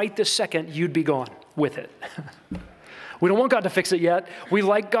away right this second, you'd be gone with it. We don't want God to fix it yet. We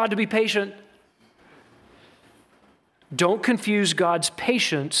like God to be patient. Don't confuse God's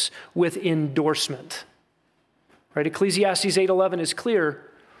patience with endorsement. Right? Ecclesiastes 8:11 is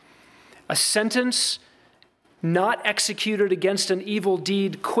clear. A sentence not executed against an evil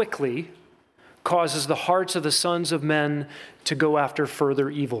deed quickly, causes the hearts of the sons of men to go after further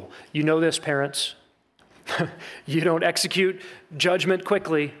evil. You know this, parents. You don't execute judgment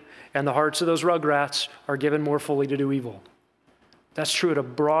quickly, and the hearts of those rugrats are given more fully to do evil. That's true at a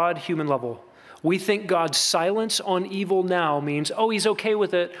broad human level. We think God's silence on evil now means, oh, he's okay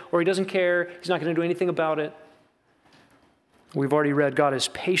with it, or he doesn't care, he's not going to do anything about it. We've already read God is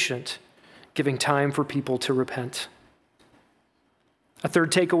patient, giving time for people to repent. A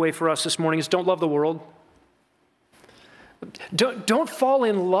third takeaway for us this morning is don't love the world. Don't fall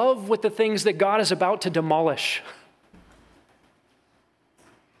in love with the things that God is about to demolish.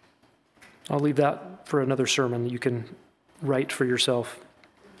 I'll leave that for another sermon that you can write for yourself.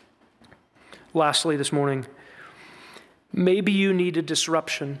 Lastly, this morning, maybe you need a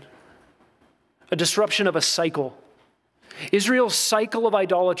disruption of a cycle. Israel's cycle of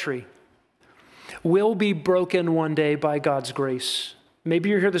idolatry will be broken one day by God's grace. Maybe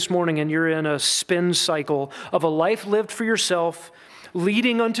you're here this morning and you're in a spin cycle of a life lived for yourself,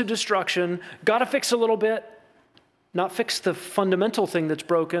 leading unto destruction. Got to fix a little bit. Not fix the fundamental thing that's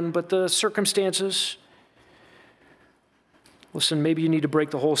broken, but the circumstances. Listen, maybe you need to break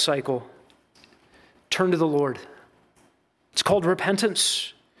the whole cycle. Turn to the Lord. It's called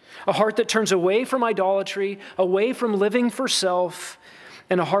repentance. A heart that turns away from idolatry, away from living for self,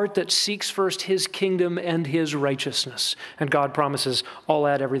 and a heart that seeks first his kingdom and his righteousness. And God promises, I'll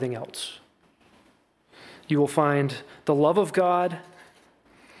add everything else. You will find the love of God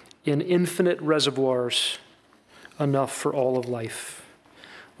in infinite reservoirs, enough for all of life.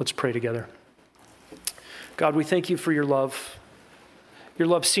 Let's pray together. God, we thank you for your love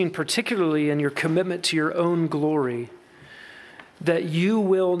seen particularly in your commitment to your own glory, that you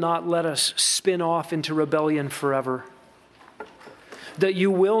will not let us spin off into rebellion forever, that you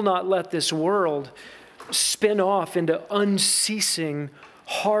will not let this world spin off into unceasing,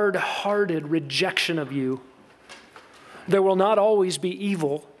 hard-hearted rejection of you. There will not always be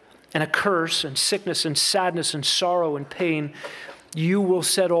evil and a curse and sickness and sadness and sorrow and pain. You will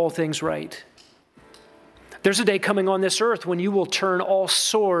set all things right. There's a day coming on this earth when you will turn all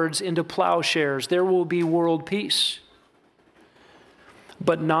swords into plowshares. There will be world peace,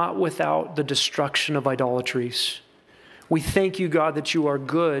 but not without the destruction of idolatries. We thank you, God, that you are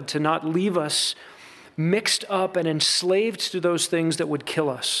good to not leave us mixed up and enslaved to those things that would kill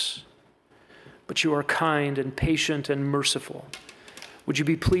us, but you are kind and patient and merciful. Would you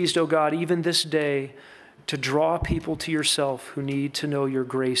be pleased, O God, even this day, to draw people to yourself who need to know your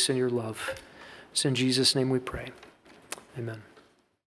grace and your love. It's in Jesus' name we pray. Amen.